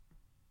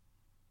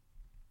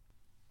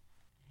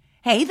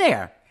Hey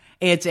there,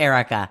 it's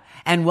Erica,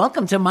 and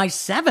welcome to my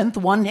 7th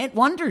One Hit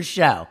Wonders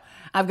show.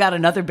 I've got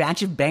another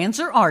batch of bands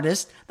or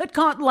artists that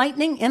caught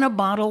lightning in a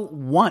bottle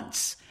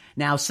once.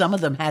 Now, some of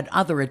them had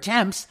other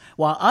attempts,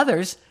 while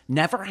others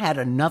never had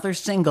another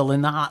single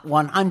in the Hot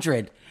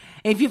 100.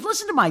 If you've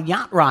listened to my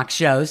Yacht Rock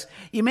shows,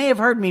 you may have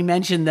heard me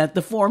mention that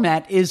the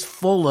format is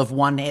full of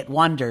one-hit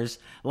wonders,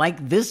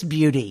 like this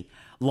beauty.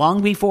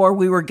 Long before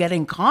we were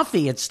getting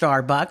coffee at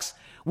Starbucks,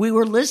 we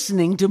were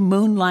listening to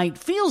Moonlight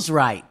Feels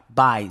Right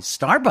by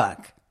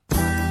Starbuck.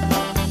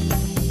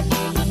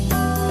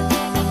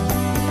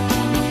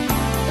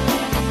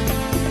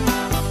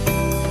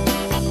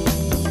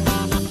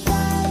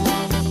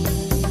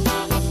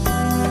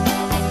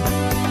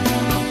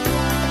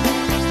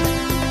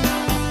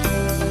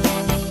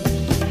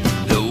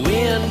 The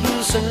wind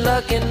blew some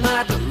luck in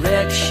my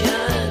direction.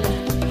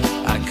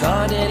 I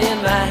caught it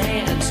in my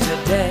hands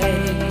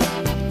today.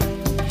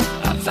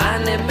 I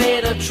finally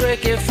made a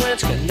tricky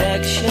French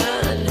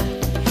connection.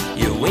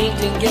 You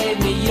winked and gave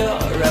me your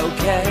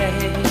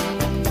okay.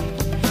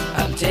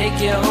 I'll take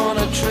you on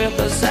a trip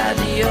beside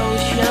the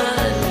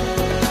ocean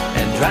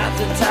and drop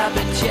the top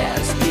of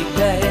Chesapeake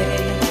Bay.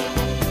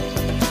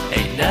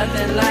 Ain't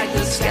nothing like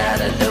the sky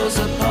to dose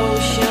a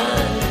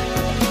potion.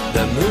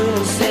 The moon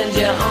will send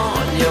you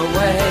on your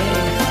way.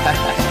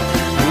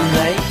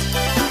 Moonlight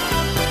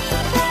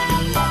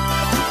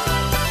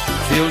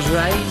feels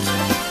right.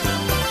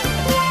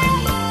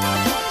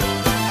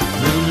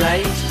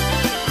 Moonlight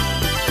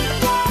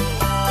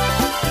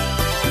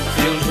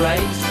feels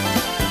right.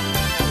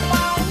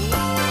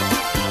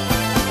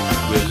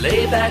 We'll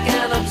lay back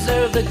and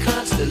observe the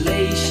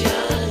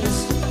constellations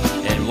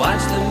and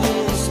watch the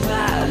moon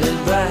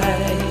smiling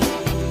bright.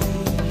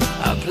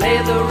 I'll play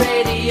the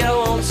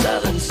radio on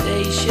southern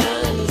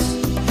stations,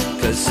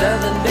 'cause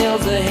southern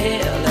bells are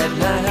hell at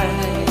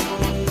night.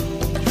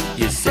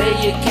 You say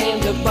you came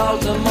to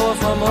Baltimore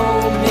from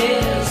Ole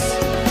Miss,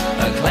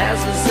 a class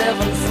of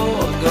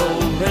 7-4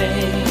 gold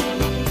ring.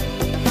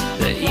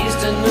 The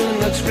eastern moon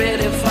looks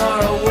ready for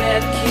a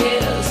wet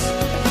kiss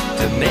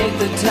to make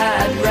the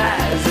tide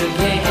rise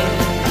again.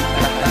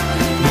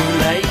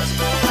 Moonlight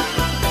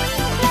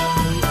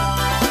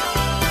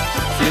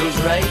feels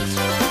right.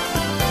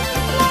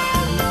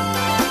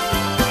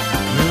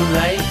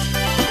 Moonlight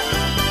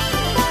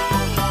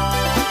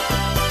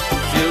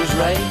feels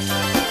right.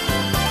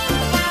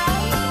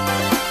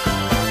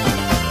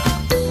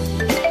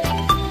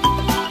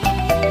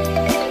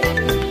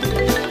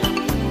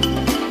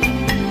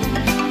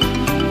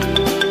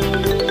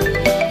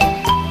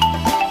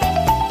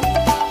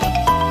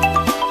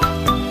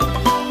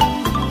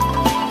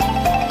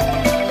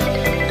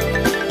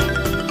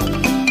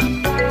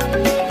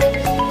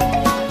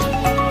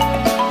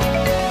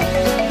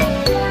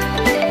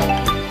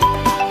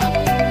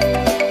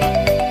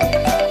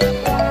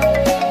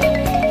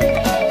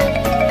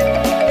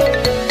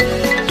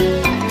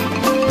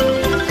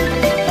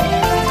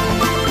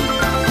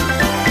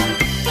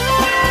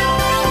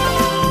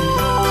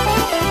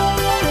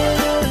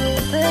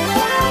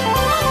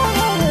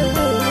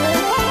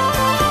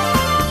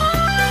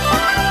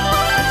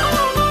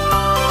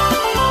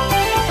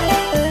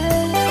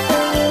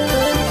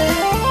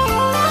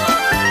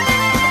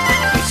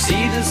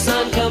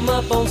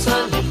 On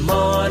Sunday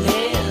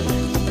morning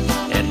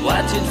and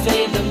watch it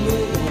fade the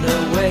moon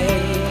away.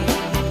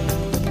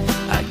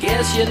 I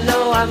guess you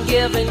know I'm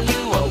giving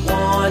you a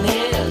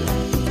warning,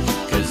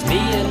 'cause me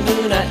and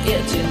moon are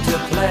itching to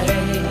play.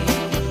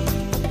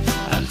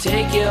 I'll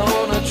take you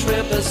on a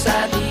trip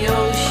beside the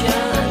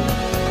ocean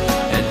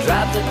and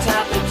drop the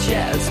top of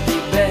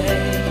Chesapeake Bay.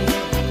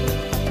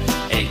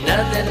 Ain't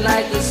nothing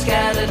like the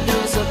sky to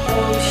dose a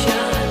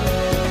potion.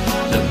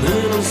 The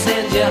moon will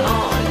send you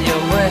on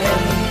your way.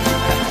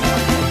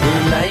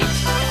 Moonlight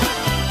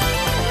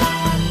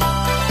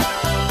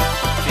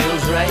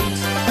feels right.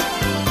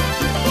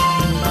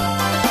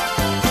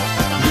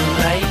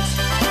 Moonlight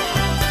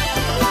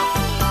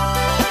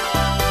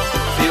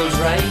feels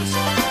right.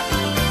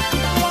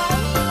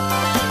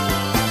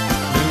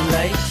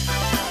 Moonlight.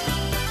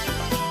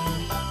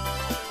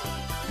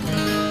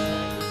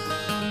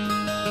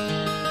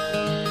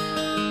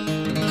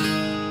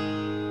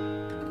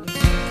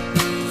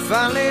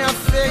 Finally I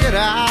figured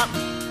out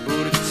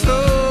what it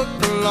took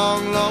a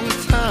long, long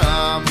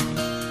time.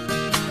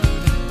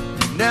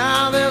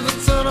 Now there's a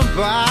ton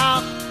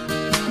about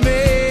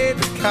me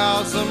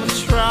because I'm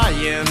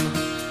trying.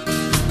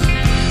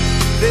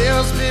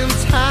 There's been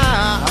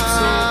times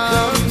I'm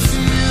so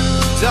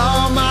confused.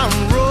 All my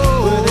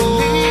road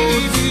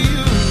leads you.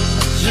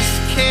 I just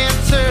can't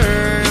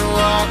turn and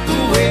walk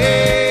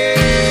away.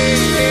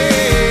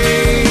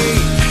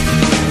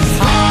 It's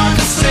hard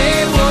to say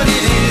what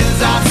it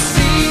is I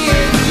see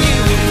in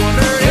you.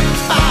 Wonder if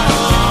I'll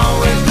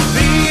always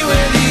be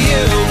with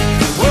you.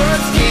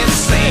 Words can't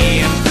say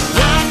it,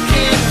 I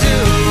can't do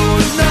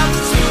enough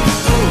to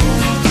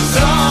prove it's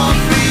all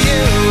for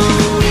you.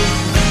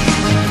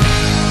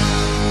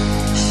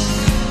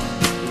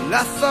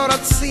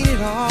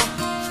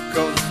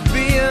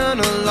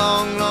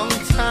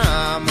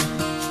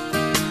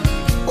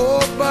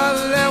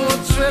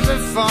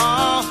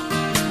 fall,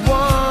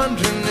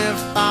 wondering if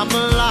I'm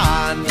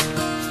blind.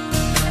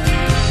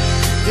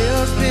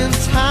 There's been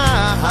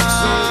times I'm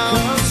so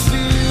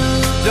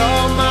confused.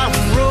 All my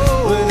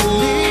road will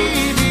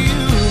lead you.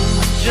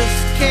 I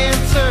just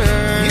can't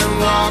turn and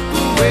walk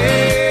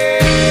away.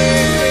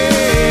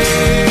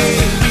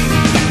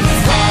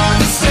 It's hard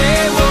to say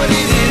what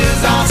it is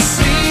I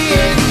see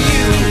in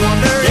you.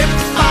 Wonder if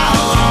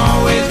I'll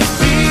always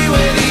be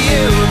with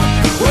you.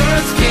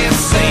 Words can't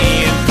say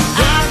it,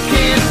 I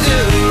can't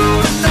do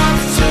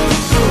enough to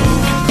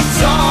prove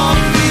it's all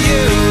for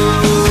you.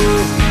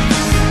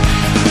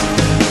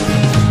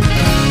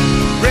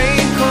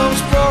 Rain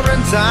comes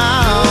pouring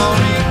down,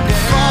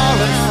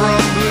 falling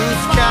from blue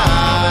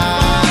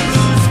skies.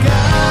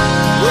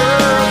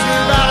 Words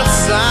without a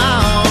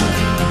sound,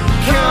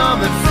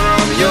 coming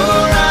from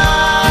your eyes.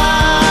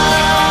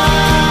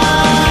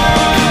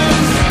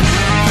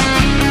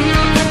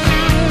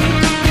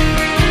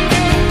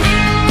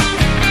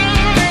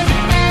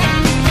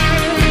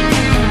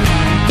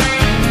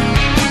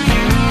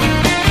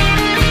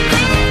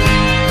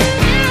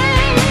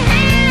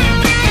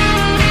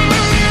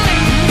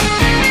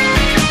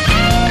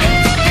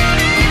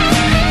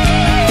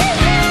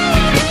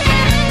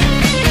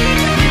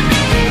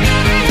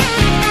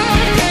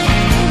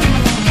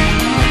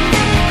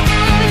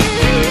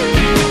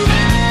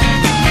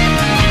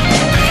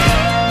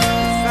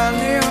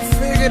 Finally I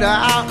figured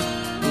out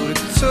what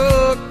it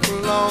took a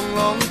long,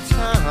 long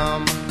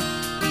time.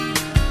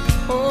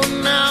 Oh,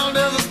 now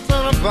there's a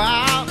thought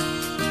about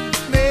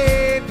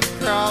maybe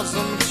 'cause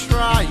I'm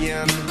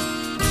trying.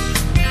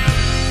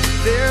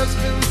 There's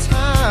been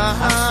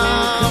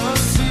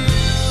times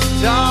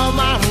down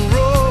my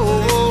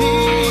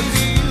road,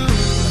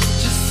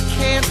 just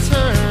can't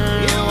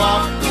turn and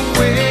walk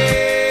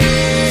away.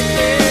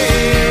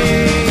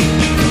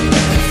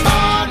 It's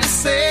hard to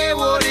say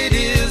what it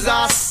is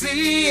I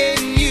see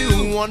in you.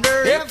 Wonder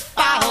if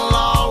I'll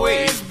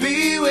always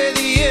be with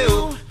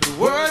you. The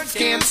words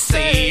can't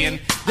say and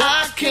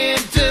I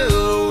can't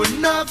do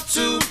enough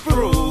to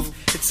prove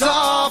it's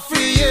all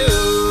for you.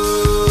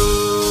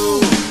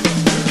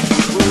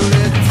 Well,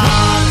 it's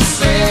hard to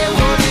say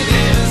what it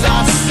is I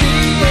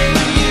see in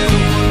you.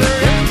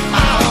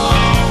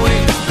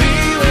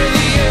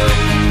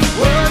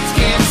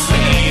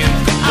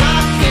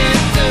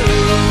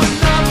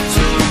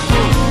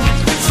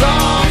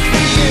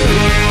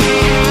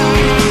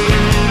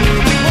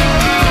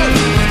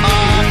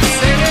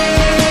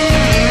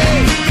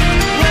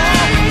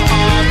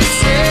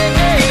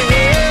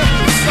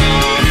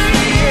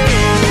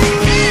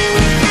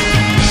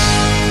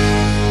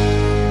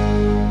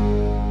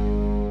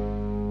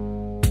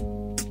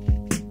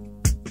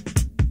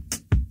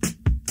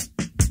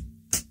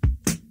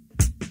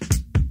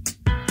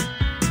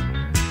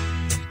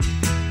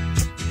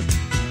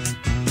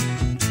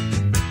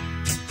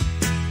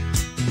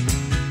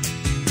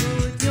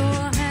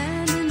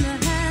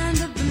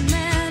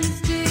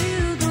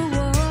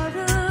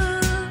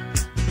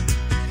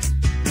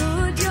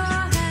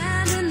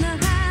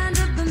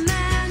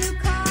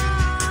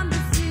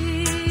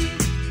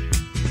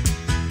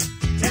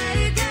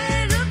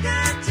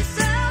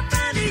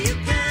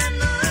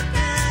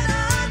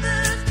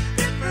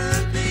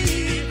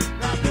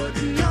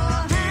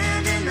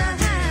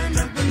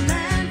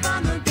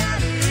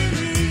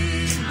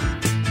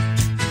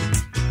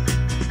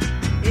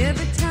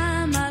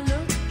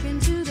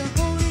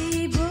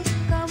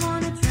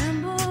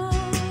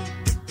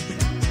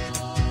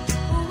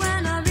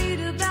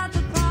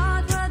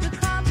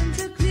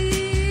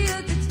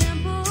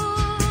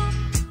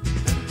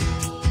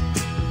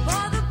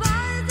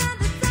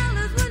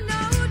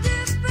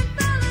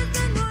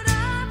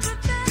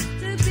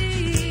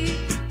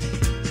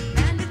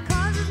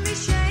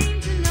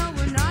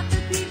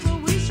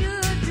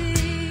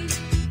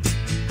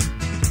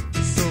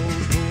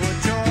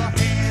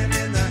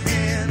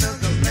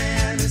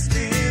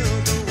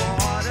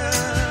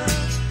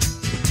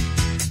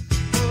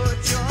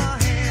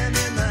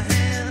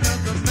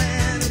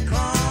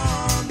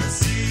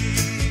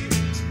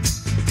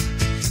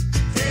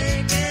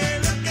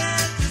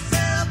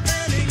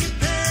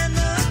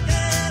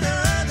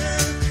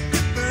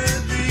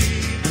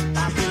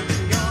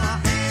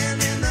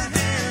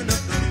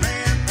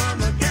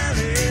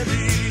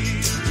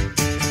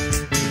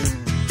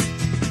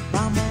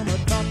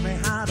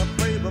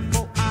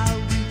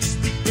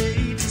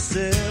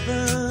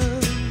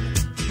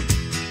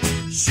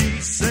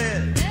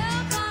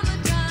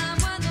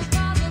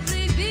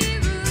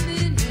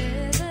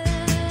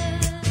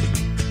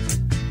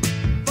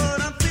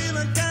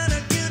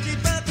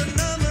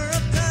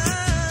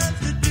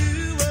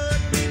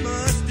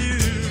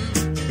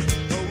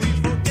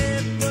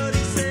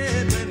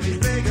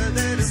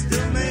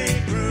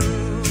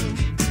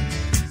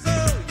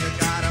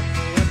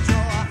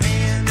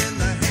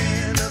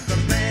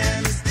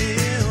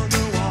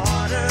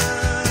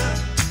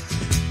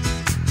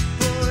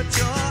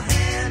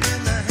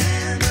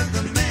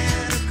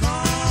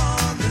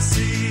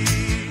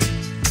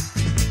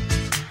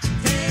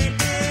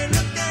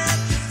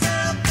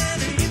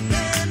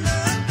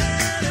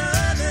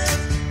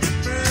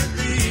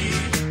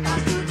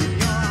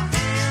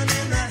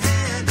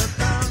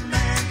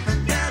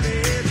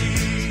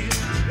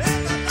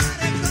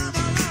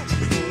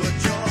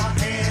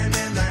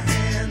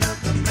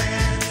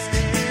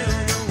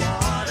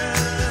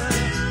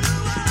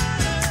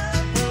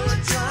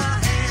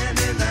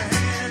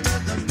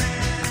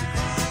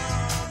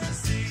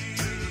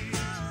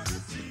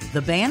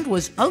 The band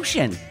was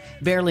Ocean,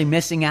 barely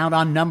missing out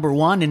on number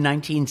one in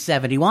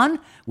 1971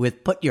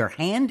 with Put Your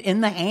Hand in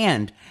the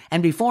Hand.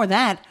 And before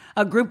that,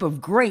 a group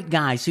of great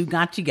guys who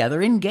got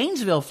together in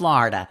Gainesville,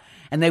 Florida.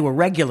 And they were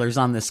regulars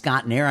on the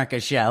Scott and Erica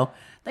show.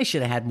 They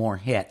should have had more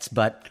hits,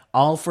 but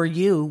All For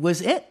You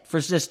was it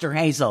for Sister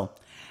Hazel.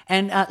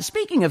 And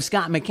speaking of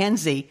Scott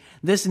McKenzie,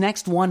 this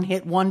next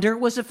one-hit wonder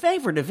was a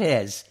favorite of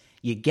his.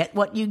 You Get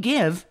What You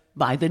Give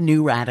by the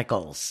New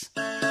Radicals.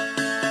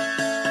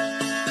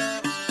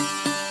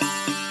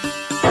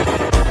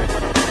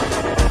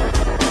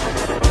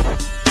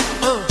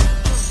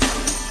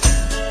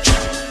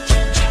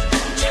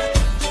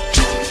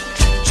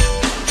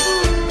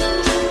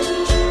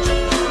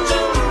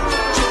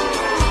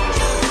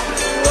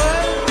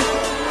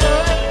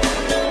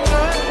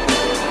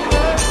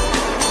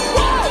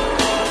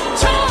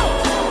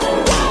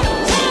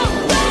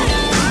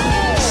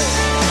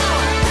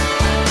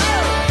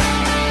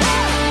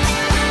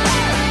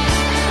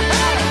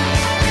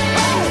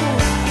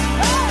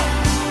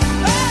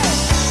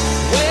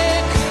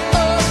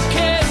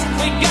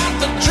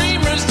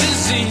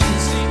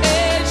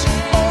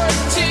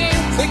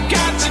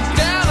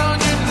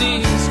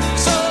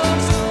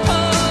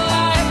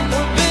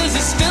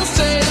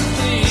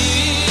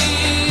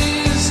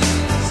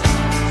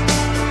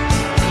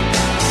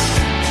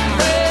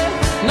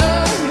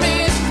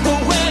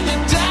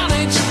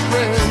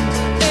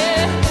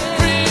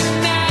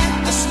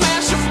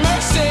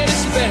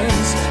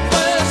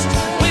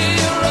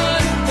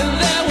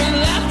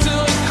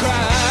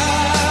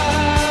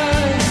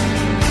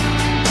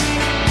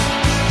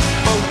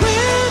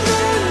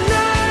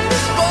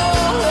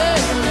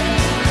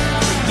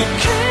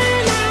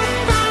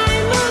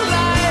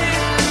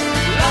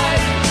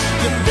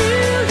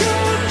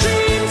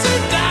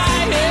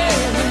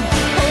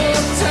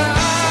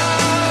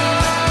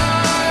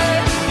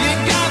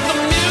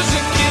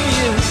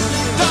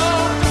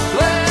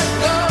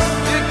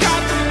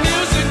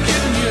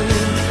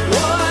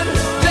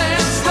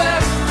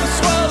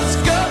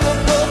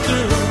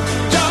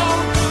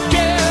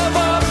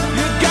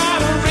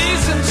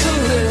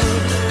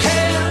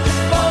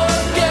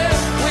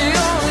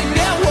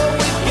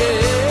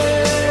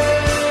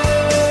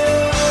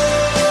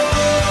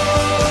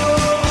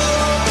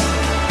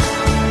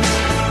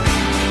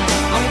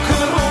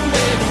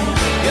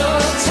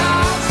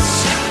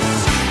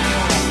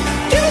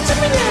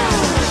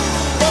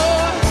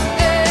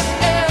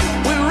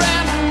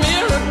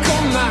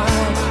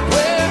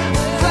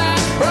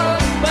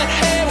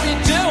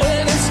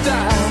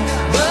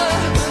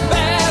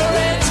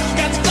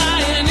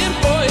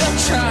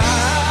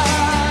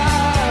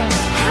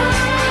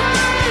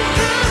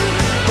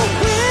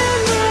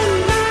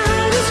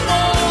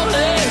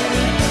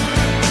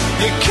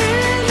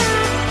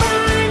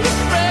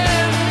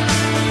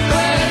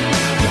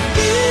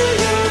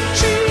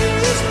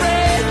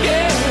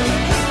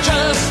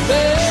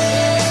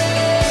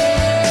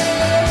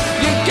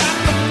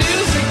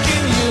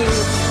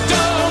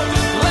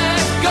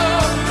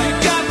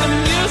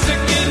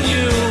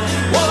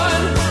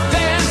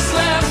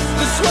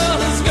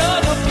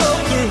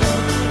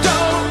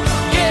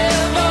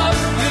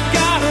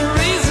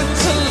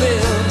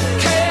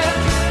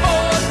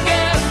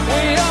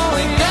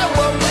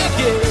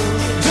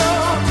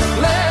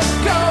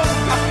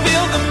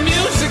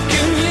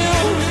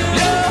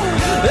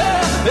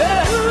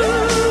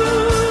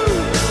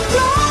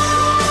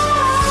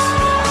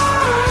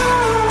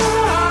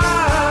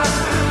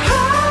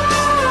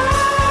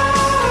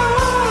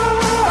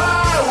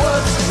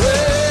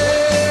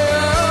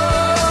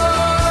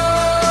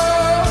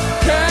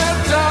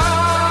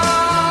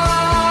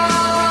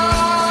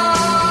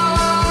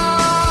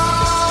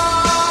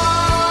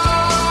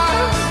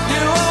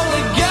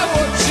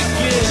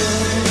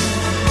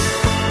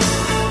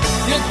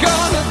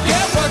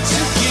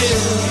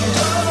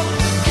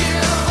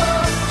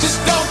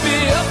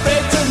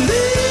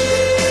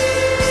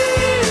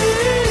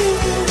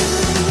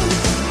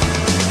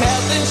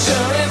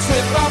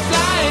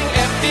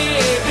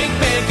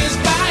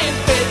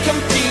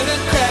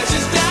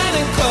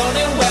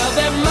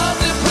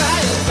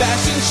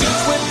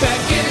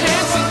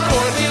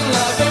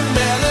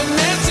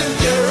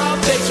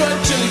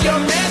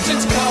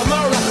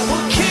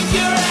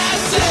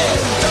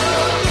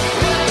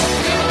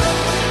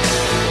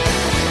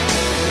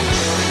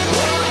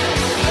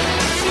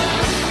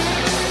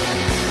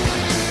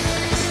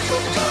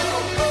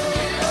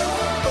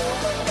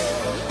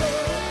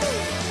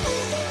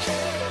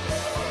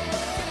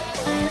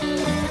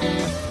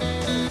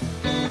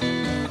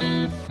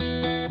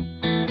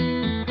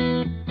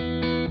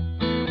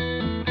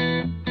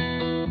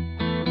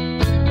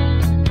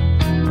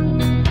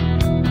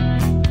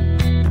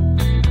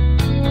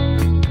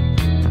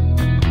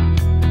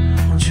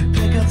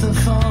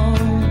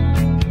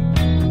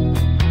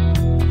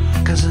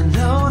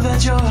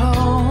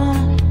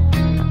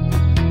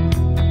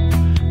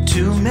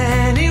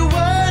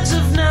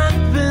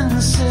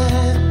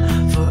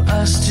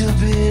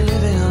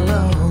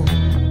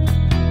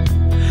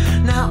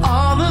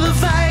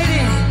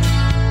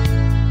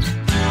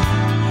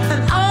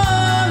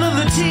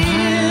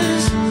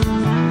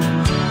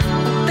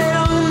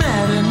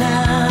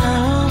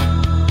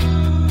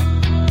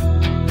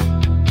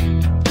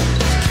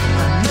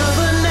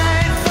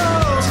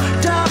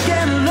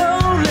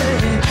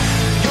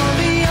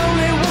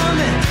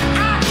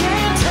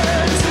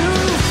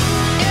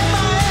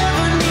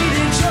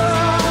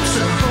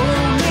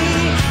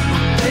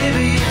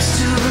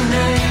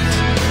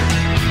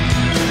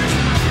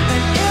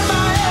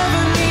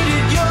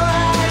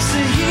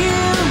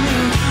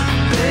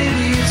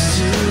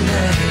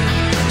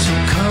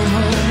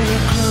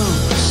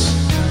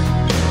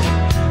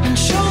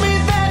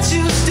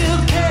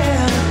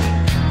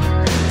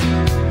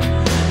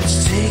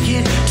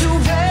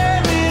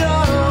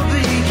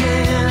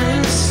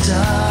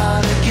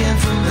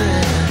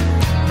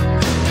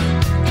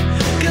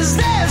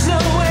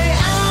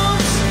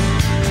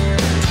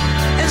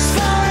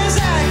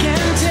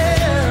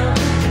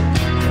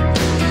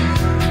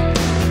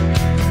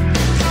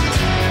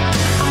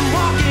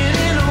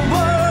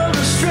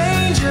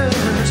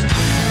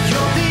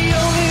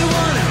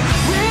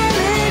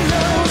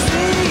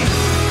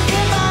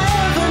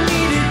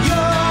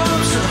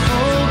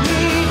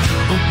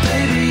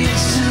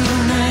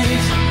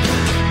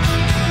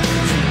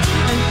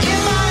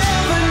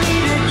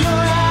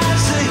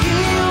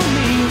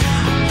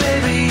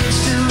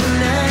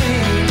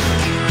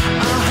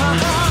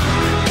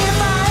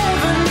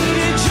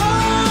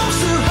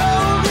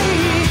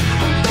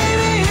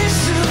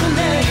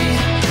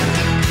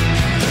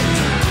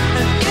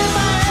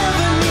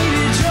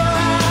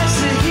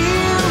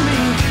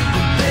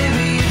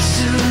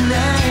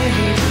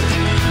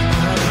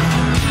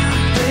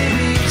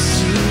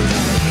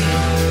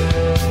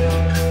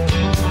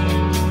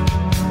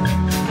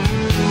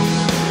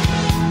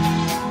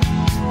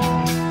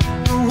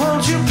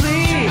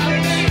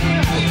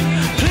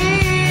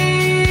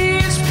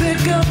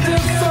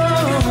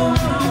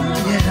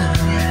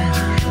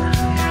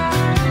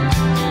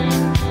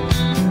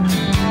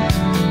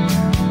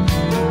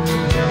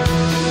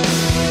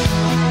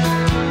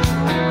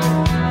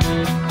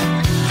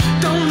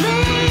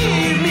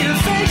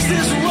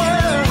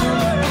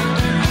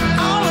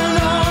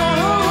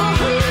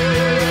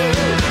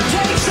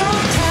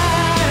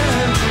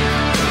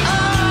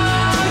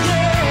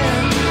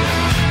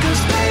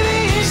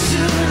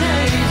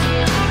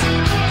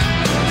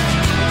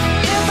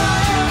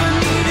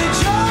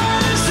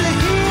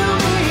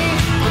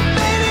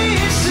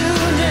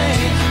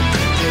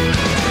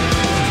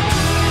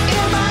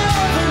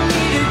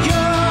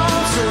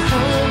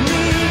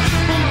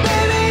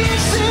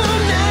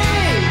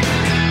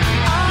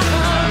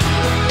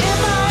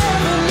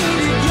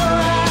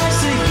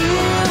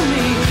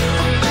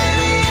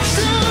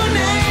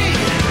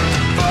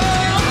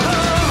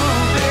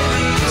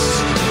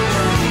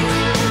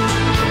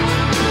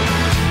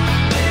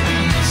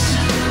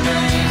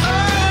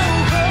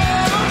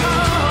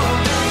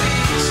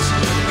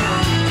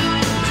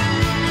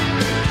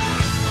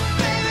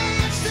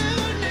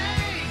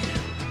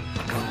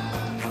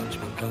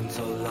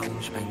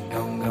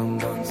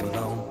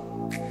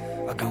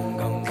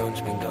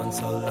 gone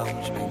so long,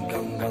 she's been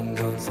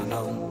gone so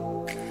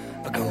long.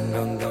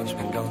 Gone, she's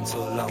been gone so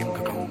long.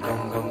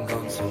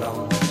 Gone so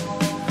long. Gone,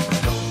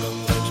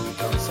 she's been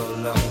gone so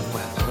long.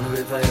 Well, I wonder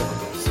if I ever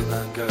gonna see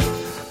my girl.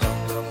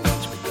 Gone,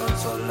 she's been gone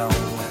so long.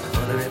 Well, I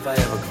wonder if I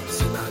ever gonna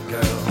see my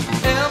girl.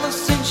 Ever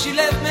since she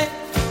left me,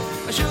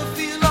 I sure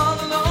feel all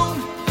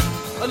alone.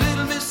 A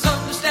little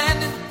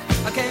misunderstanding,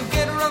 I can't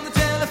get her on the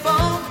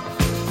telephone.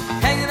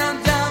 Hanging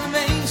out down the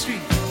main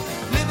street,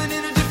 living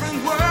in a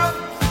different world.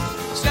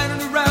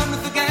 Standing around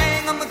with the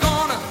gang on the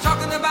corner,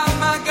 talking about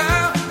my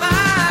girl.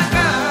 My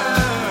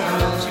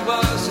girl, she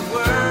was the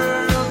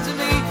world to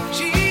me.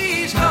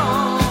 She's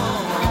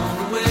gone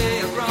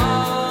away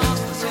across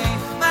the sea.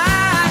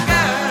 My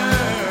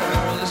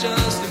girl is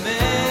just a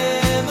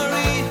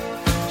memory.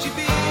 She's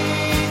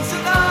been so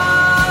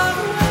long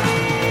away.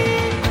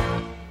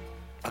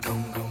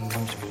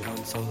 Gone, she's been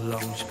gone so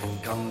long. She's been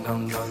gone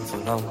so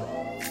long.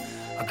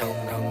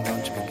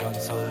 Gone, she's been gone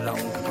so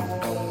long.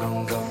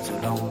 Gone so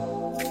long.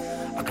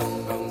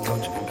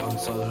 Gone, she's been gone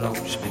so long.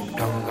 She's been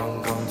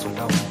gone so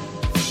long.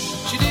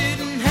 She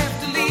didn't have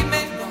to leave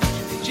me.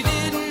 She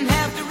didn't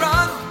have to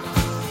run.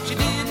 She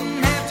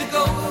didn't have to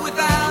go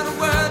without a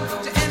word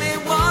to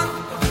anyone.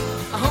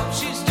 I hope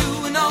she's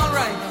doing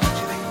alright.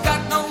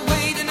 Got no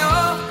way to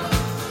know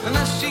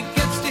unless she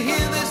gets to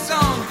hear this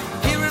song,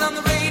 hear it on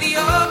the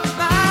radio.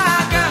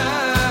 My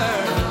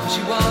girl,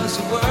 she was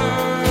the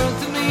world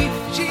to me.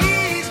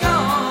 She's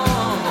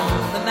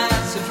gone, and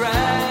that's a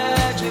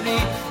tragedy.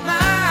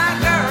 My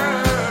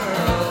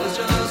girl is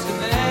just a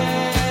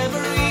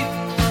memory.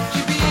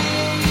 She's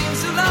been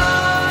so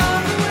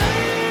long away.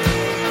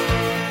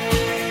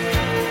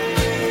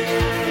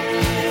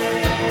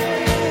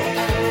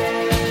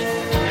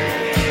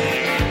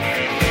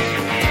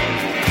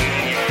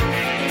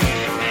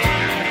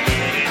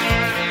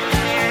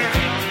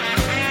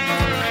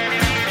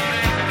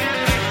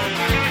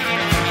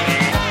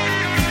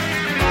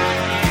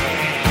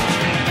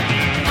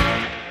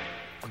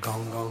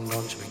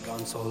 Gone, she's been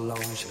gone so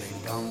long. She's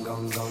been gone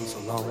so long.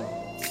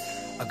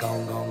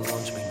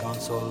 Gone, she's been gone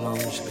so long.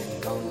 She's been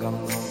gone so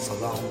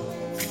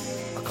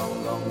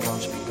long. Gone,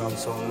 she's been gone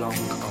so long.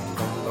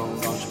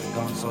 Gone, she's been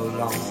gone so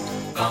long.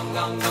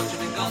 Gone, she's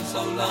been gone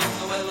so long.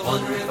 Well, I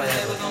wonder if I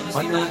ever gonna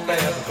see my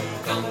girl.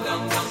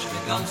 Gone, she's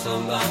been gone so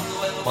long.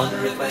 Well, I wonder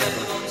if I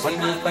ever gonna see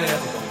my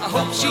girl. I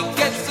hope she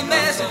gets the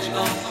message.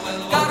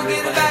 Gotta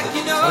get her back,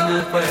 you know.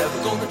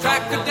 Gonna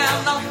track her down,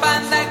 I'll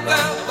find that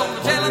girl.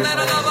 Gonna tell her that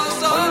I love her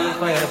so.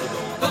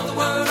 Put the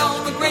word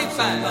on the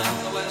grapevine,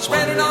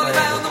 spread it all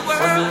around the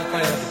world.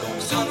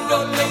 Sooner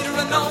or later,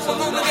 I know we're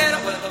gonna get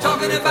her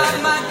talking about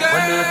my girl.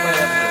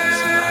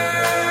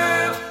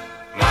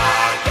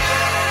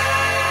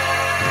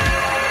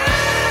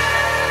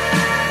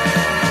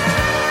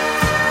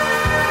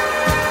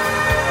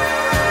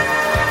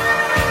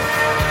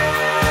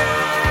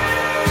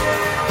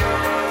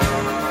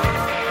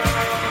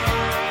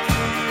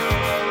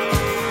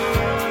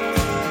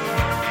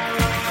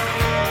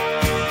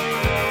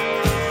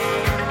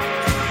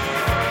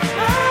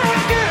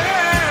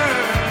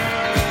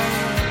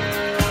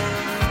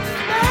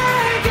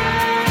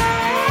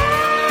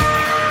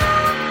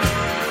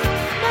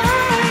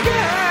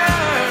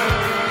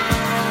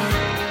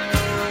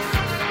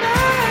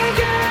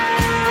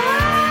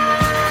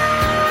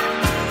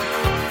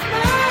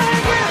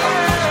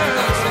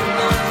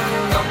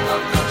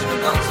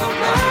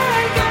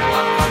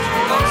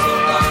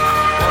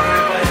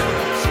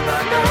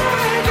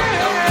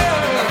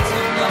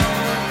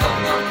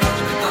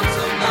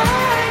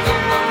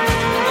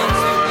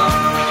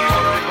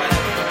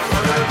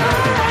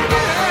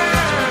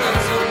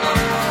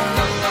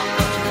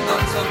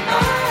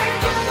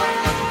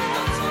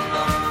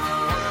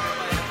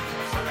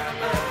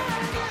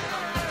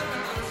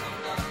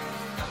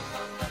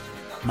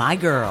 My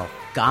Girl,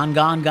 Gone,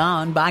 Gone,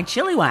 Gone by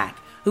Chilliwack,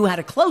 who had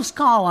a close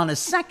call on a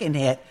second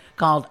hit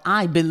called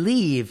I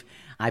Believe.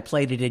 I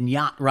played it in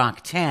Yacht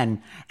Rock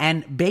 10.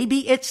 And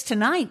Baby It's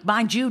Tonight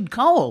by Jude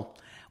Cole.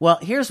 Well,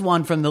 here's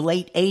one from the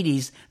late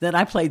 80s that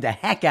I played the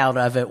heck out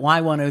of at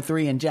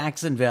Y103 in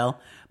Jacksonville.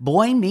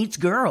 Boy Meets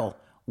Girl,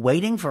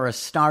 Waiting for a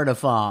Star to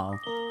Fall.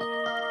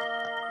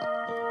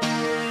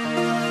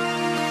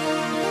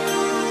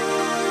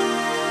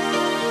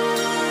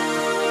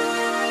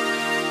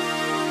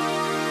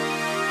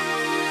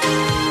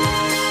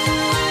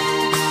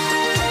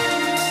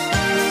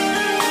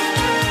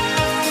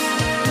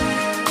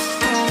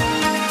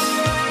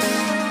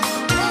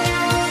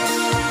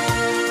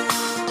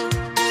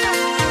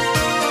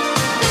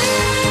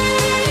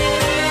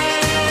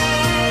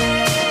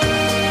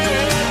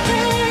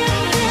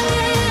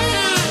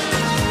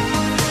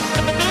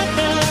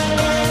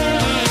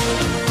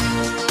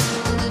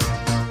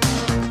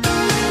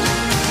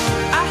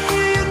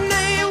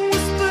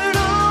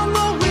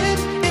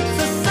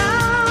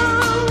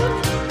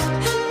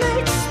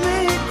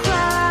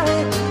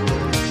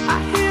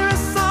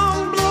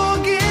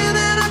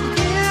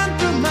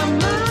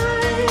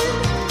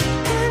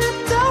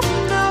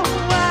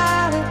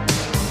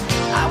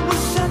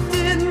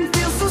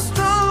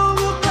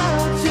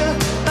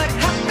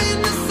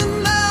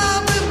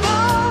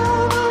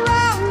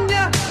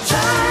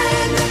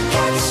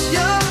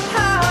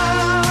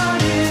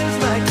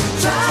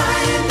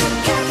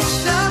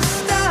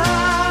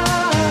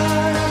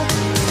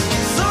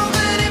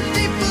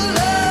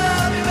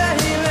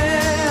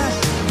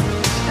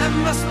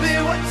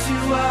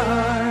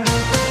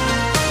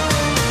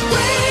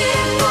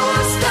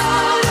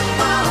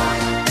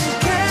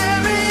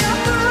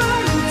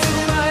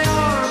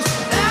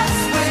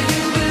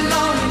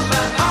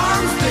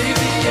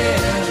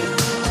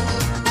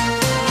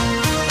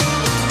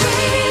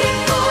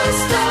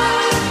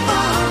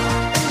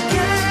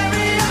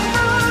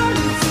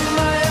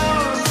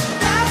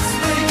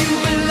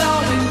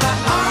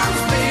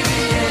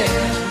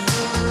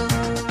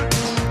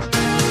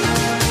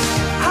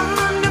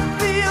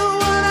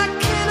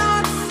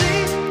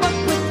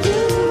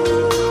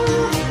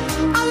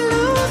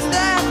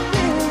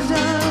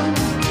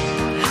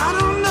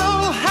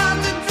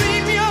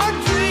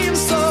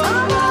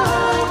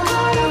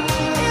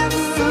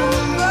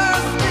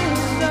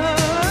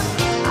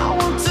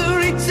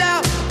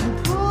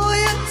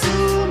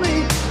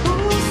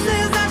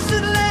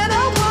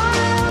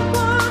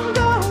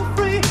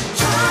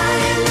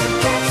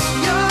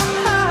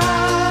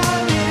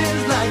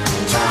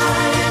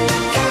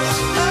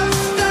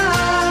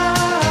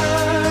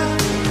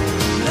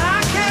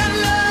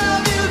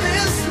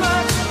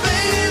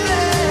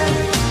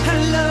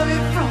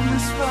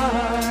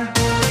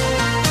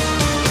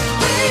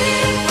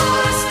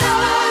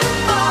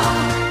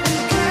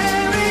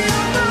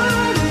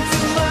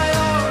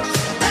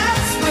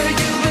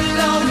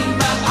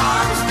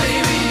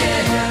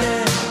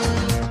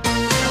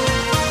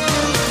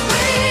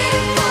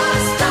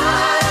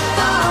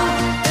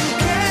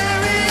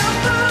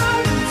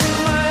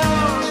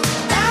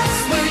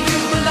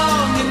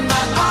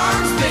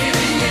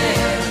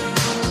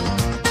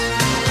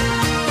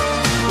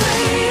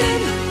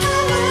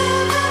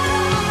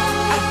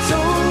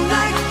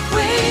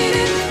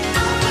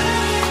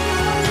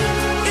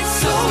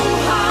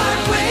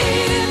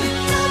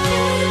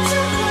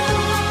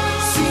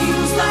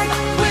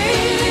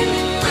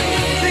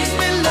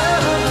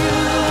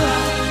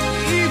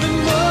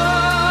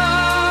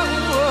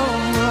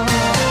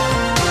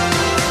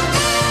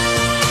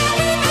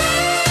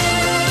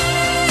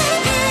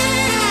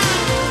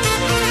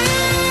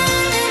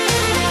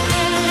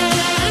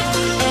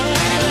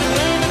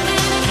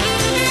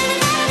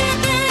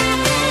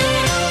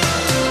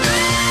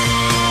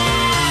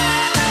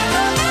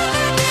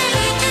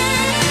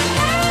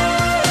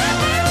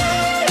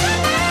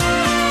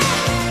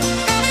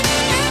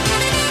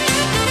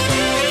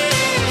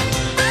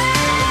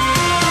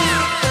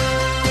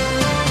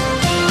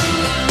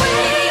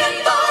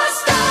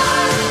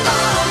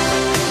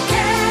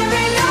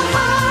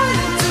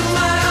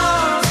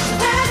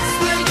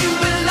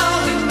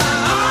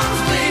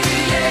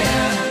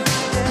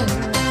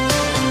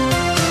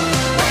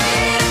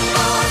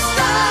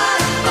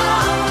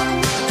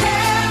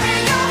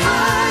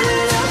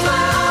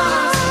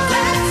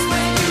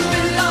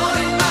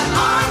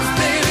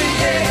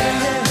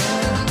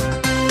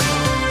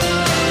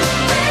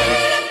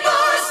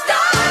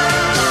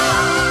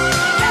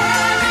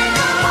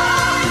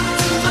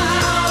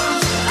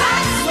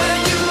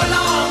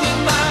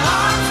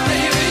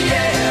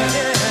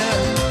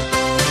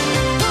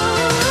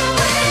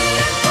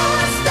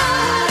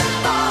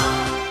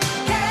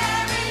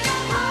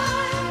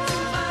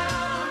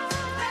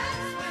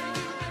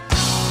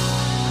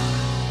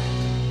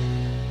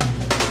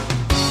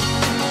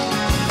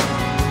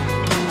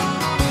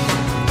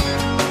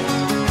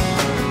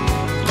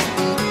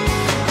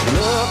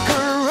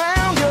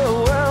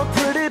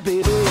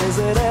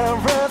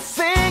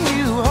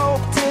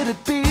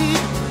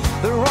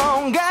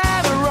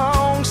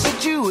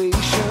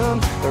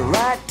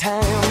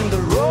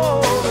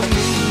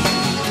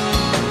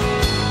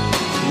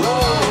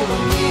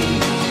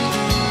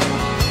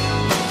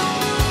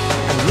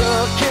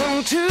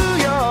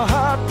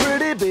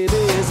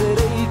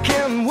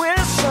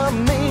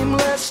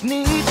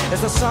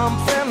 Is there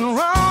something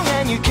wrong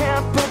and you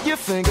can't put your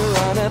finger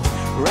on it?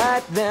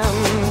 Right then,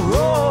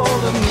 roll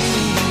to me.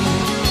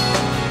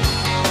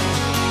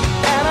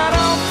 And I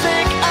don't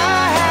think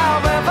I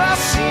have ever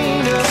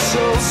seen a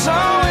soul so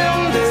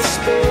in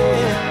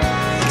despair.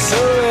 So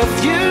if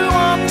you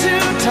want to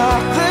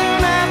talk the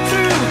night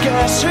through,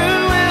 guess who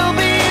will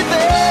be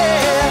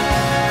there?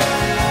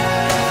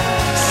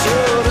 So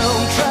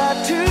don't try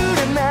to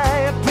deny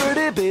it,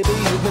 pretty baby.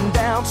 You've been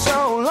down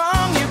so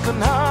long you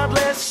can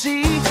hardly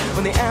see.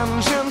 When the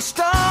engines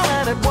stall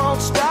and it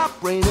won't stop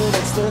raining,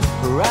 it's the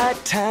right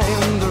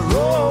time to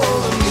roll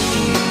to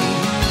me.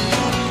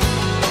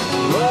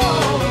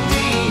 Roll to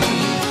me.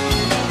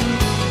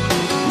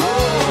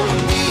 Roll to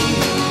me.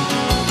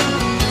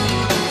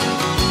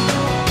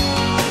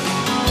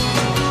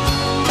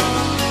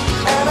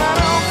 And I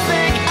don't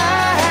think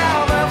I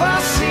have ever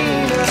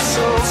seen a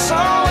soul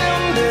so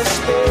in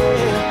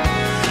despair.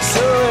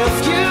 So if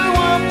you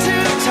want to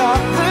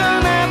talk the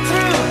night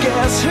through,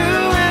 guess who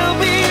will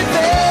be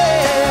there?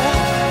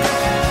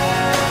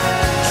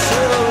 So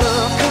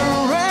look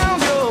around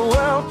your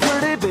world,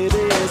 pretty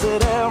baby. Is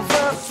it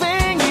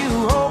everything you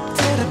hoped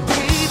it'd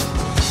be?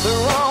 The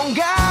wrong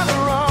guy, the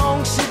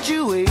wrong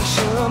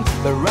situation,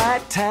 the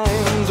right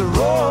time to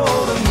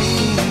roll to me.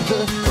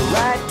 The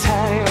right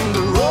time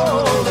to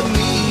roll to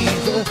me.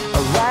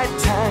 The right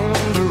time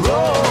to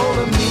roll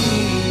to me.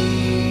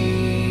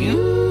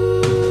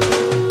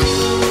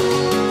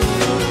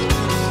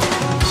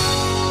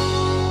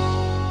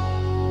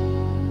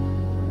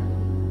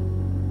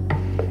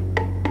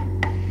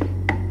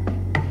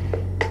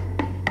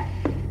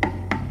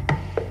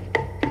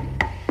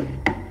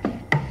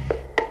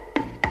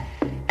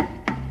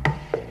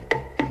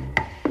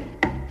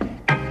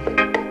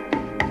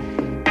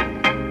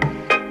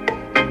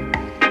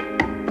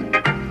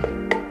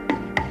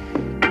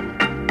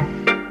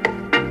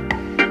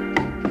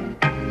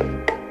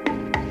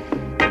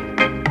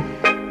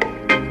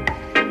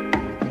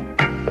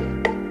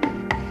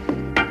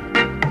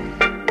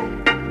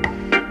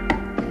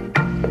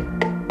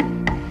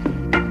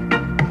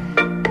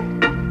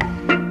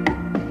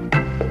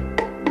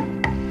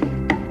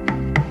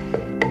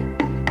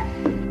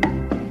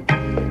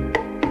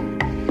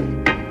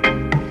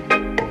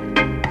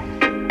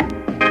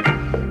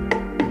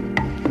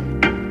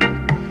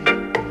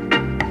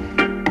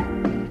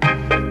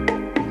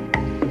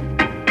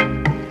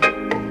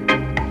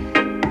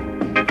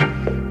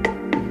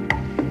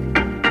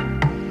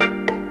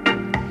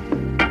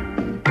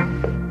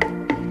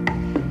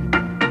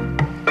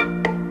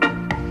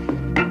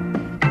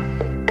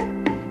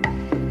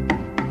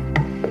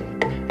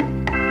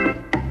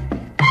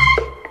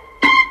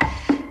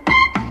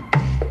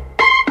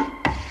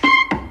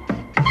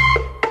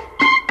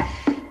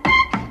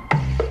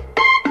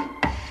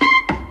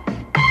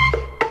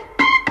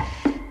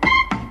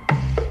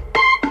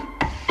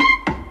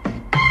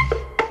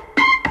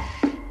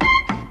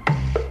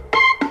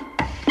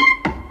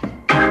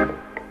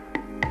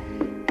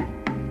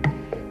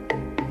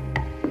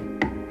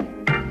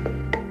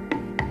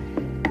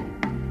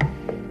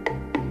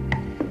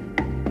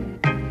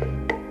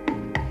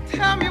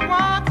 Tell me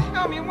why,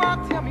 tell me why,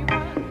 tell me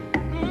why.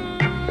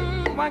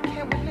 Why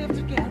can't we live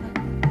together?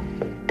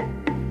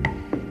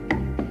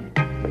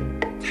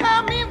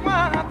 Tell me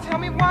why, tell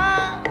me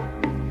why.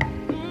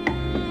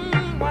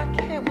 Why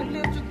can't we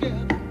live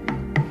together?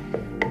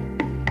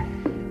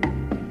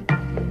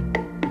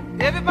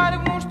 Everybody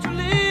wants to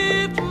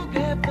live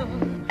together.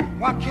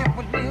 Why can't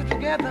we live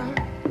together?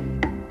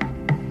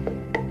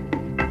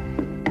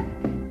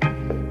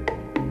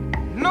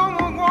 No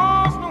more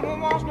wars, no more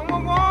wars, no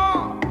more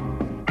wars.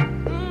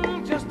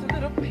 Just a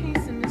little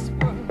peace in this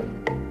world.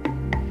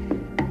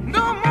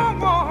 No more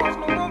wars,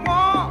 no more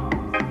wars.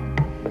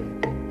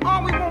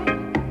 All we want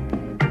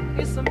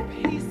is some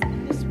peace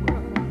in this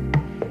world.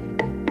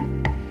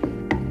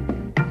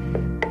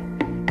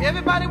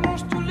 Everybody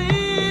wants to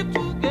live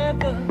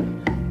together.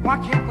 Why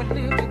can't we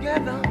live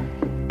together?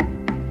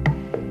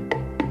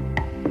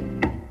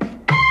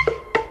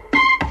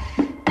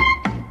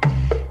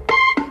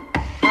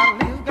 Gotta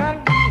live, gotta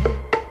live.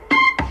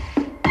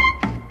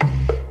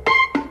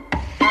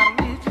 Gotta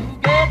live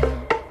together.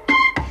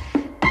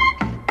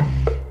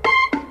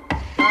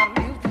 Gotta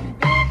live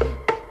together.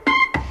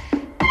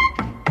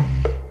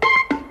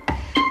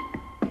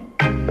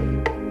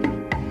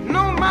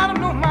 No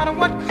matter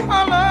what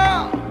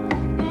color,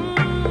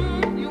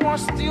 you are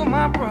still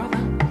my brother.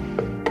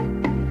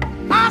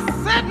 I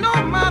said no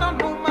matter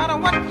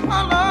what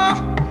color,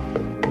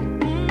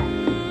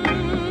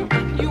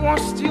 you are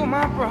still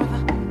my brother.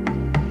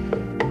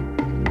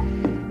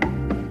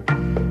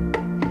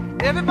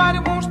 Everybody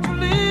wants to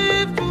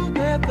live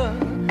together.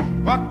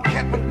 Why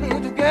can't we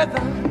live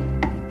together?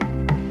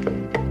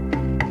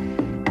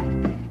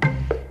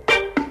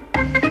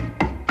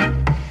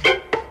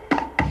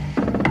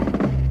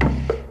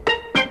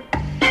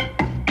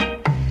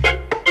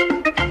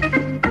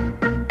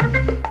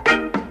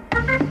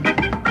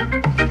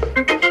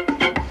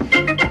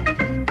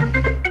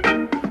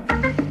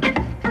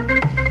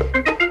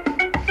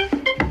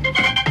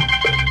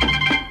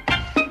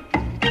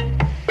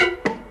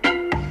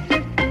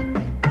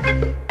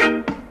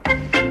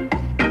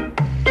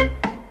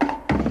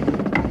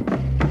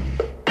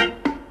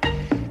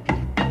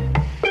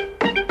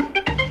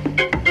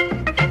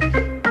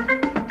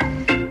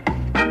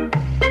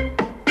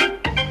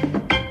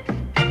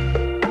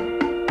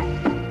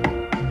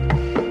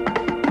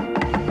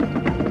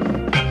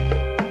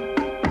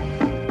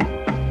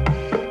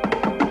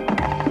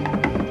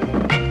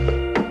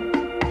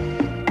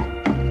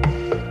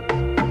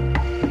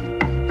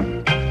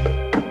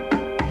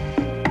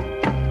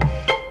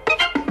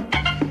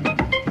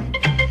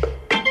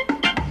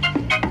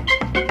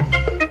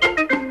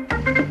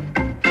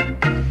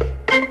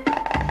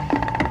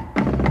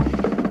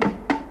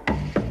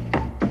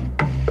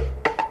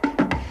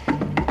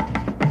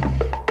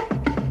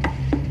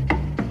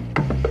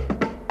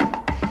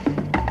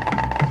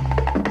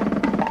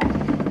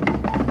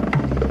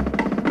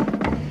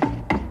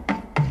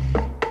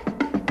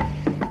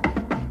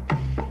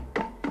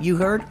 you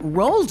heard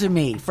Roll to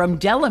Me from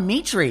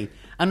Delamitri,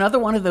 another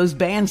one of those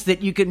bands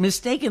that you could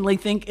mistakenly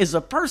think is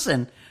a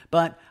person.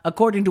 But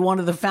according to one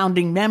of the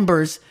founding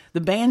members,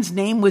 the band's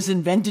name was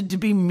invented to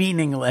be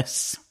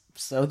meaningless.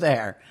 So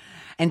there.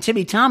 And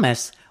Timmy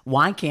Thomas,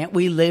 Why Can't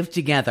We Live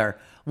Together?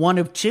 One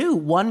of two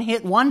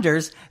one-hit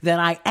wonders that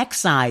I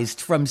excised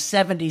from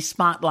 70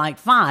 Spotlight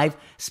 5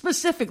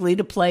 specifically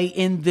to play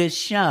in this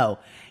show.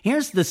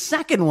 Here's the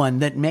second one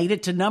that made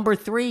it to number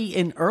 3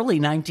 in early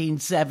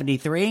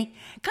 1973.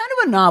 Kind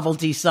of a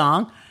novelty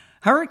song.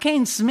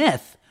 Hurricane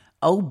Smith,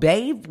 Oh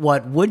Babe,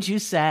 What Would You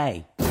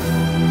Say?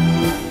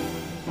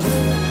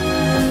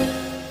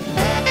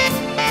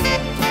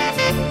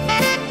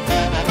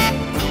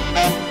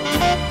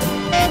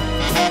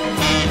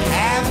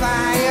 Have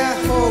I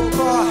a hope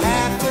or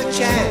half a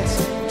chance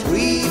to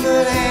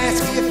even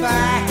ask if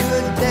I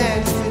could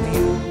dance with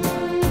you?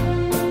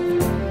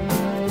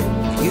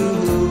 You,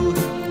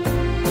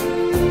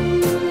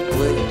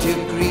 would you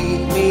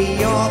greet me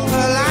or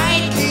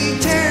politely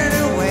turn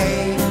away?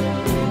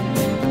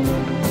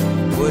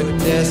 Would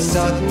there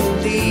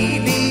suddenly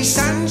be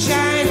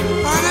sunshine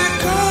on a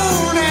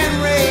cold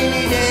and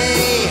rainy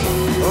day?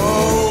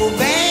 Oh,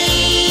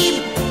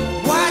 babe,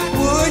 what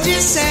would you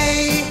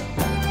say?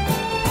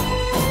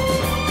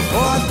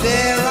 For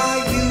there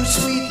are you,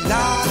 sweet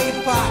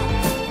lollipop.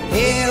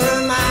 Here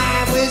am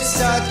I with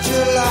such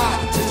a lot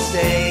to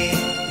say.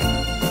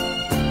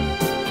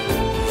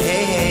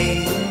 Hey, hey,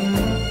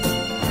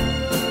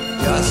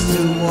 just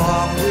to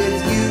walk with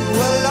you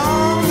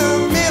along the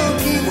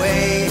Milky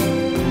Way,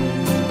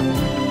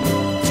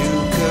 to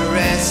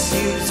caress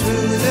you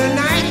through the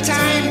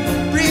nighttime,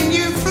 bring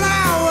you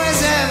flowers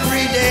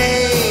every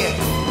day.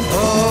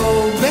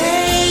 Oh,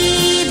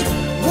 babe,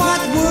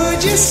 what would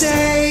you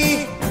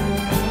say?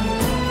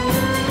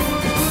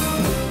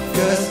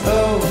 'Cause,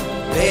 oh,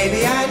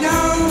 baby, I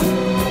know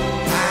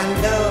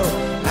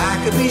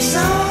I could be so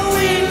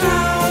in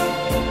love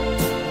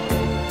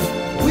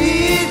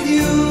with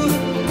you.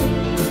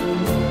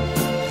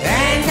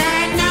 And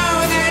I know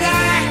that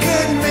I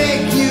could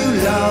make you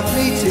love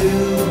me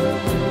too.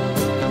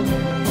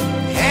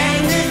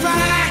 And if I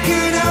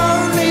could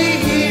only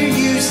hear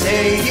you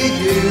say you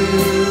do.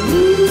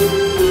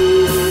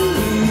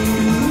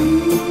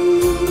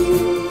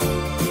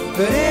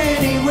 But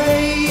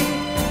anyway,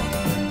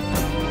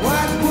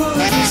 what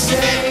would you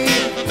say?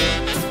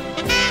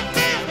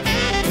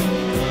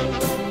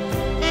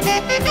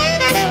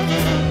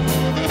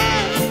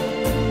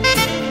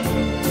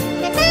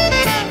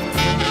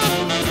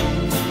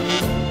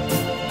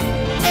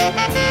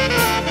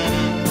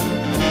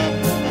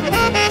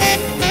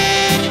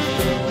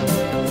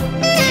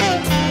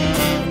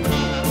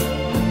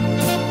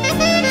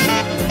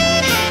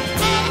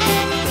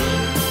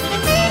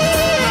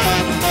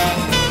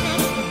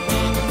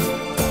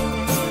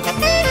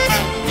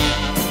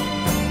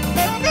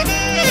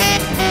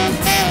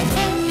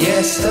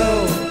 Yes,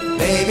 oh,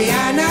 baby,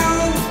 I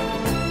know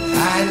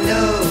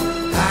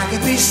I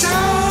could be so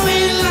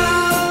in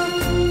love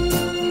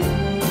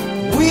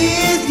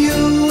with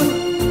you.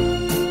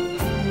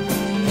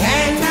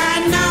 And I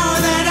know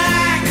that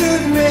I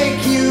could make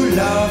you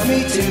love me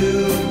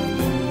too.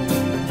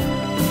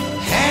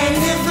 And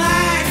if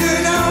I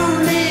could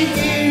only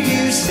hear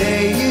you say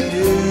you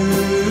do.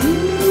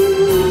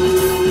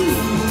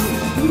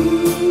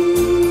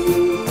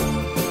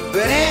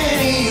 But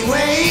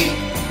anyway,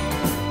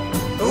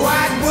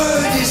 what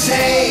would you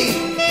say?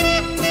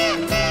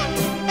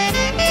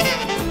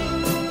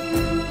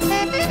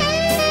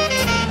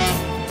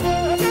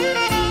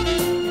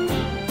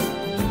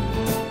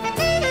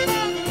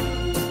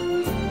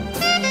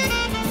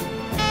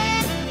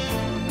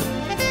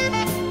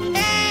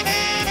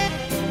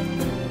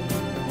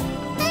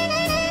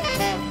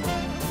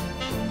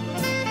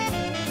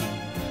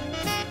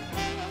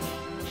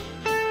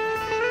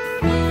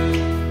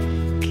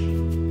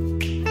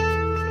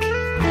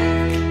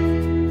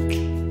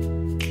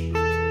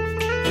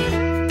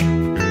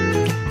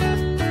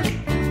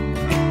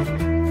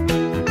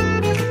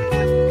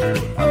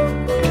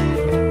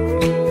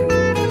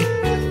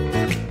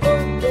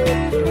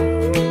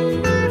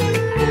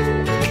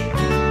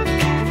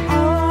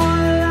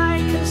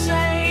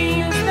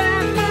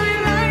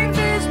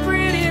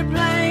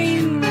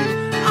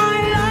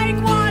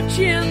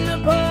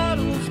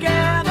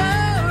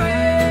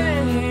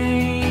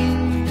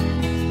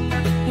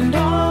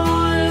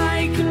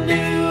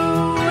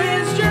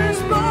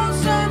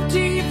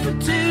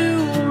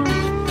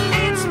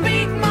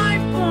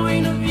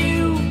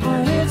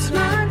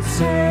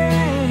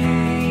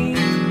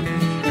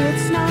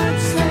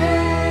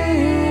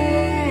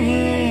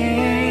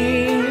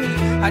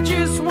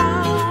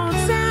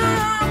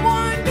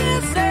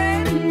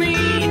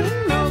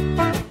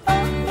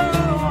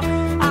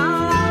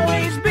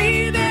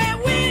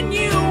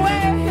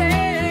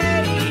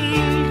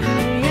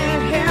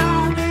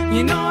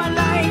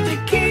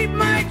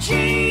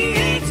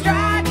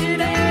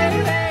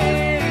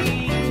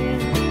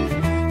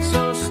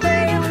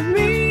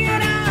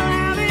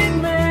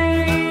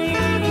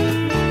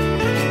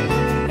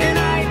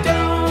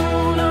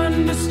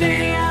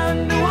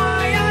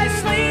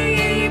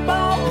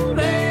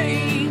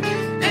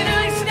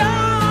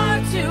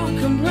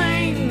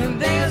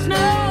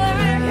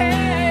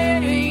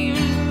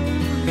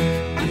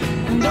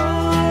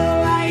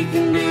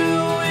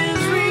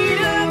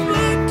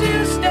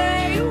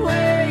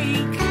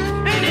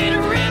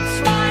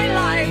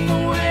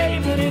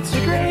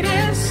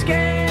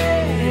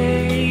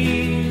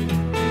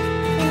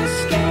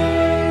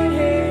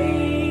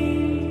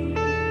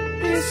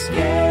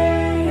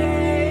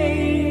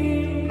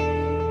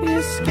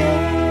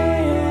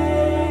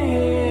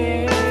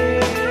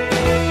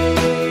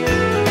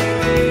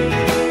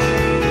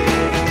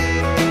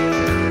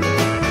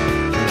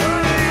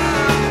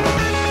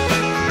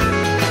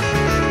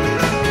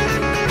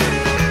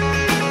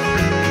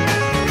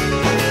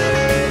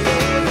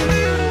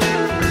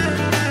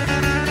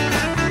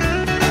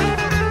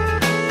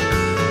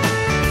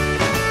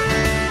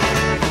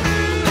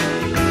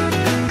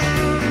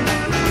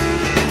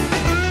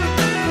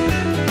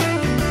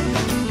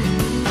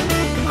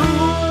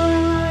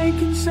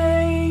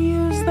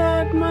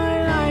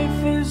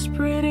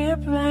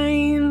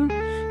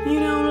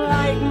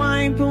 like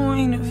my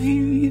point of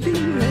view, you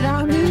think that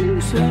I'm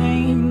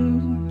insane.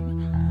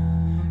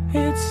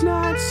 It's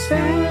not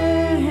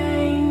sane.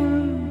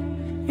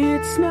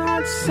 It's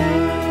not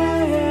sane.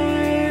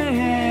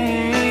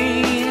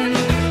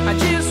 I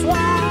just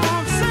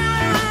want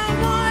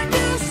someone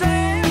to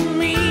save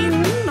me.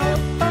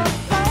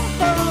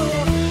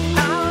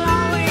 I'll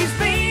always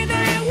be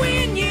there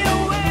when you're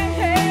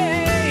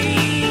away.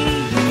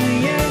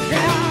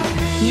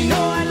 Yeah. You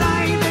know I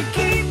like to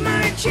keep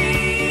my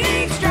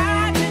cheeks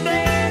dry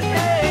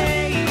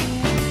today.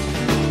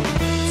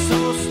 So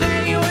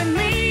stay with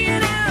me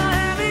and I'll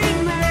have it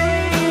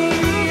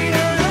made.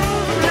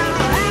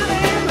 I'll have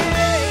it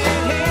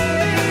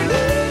made.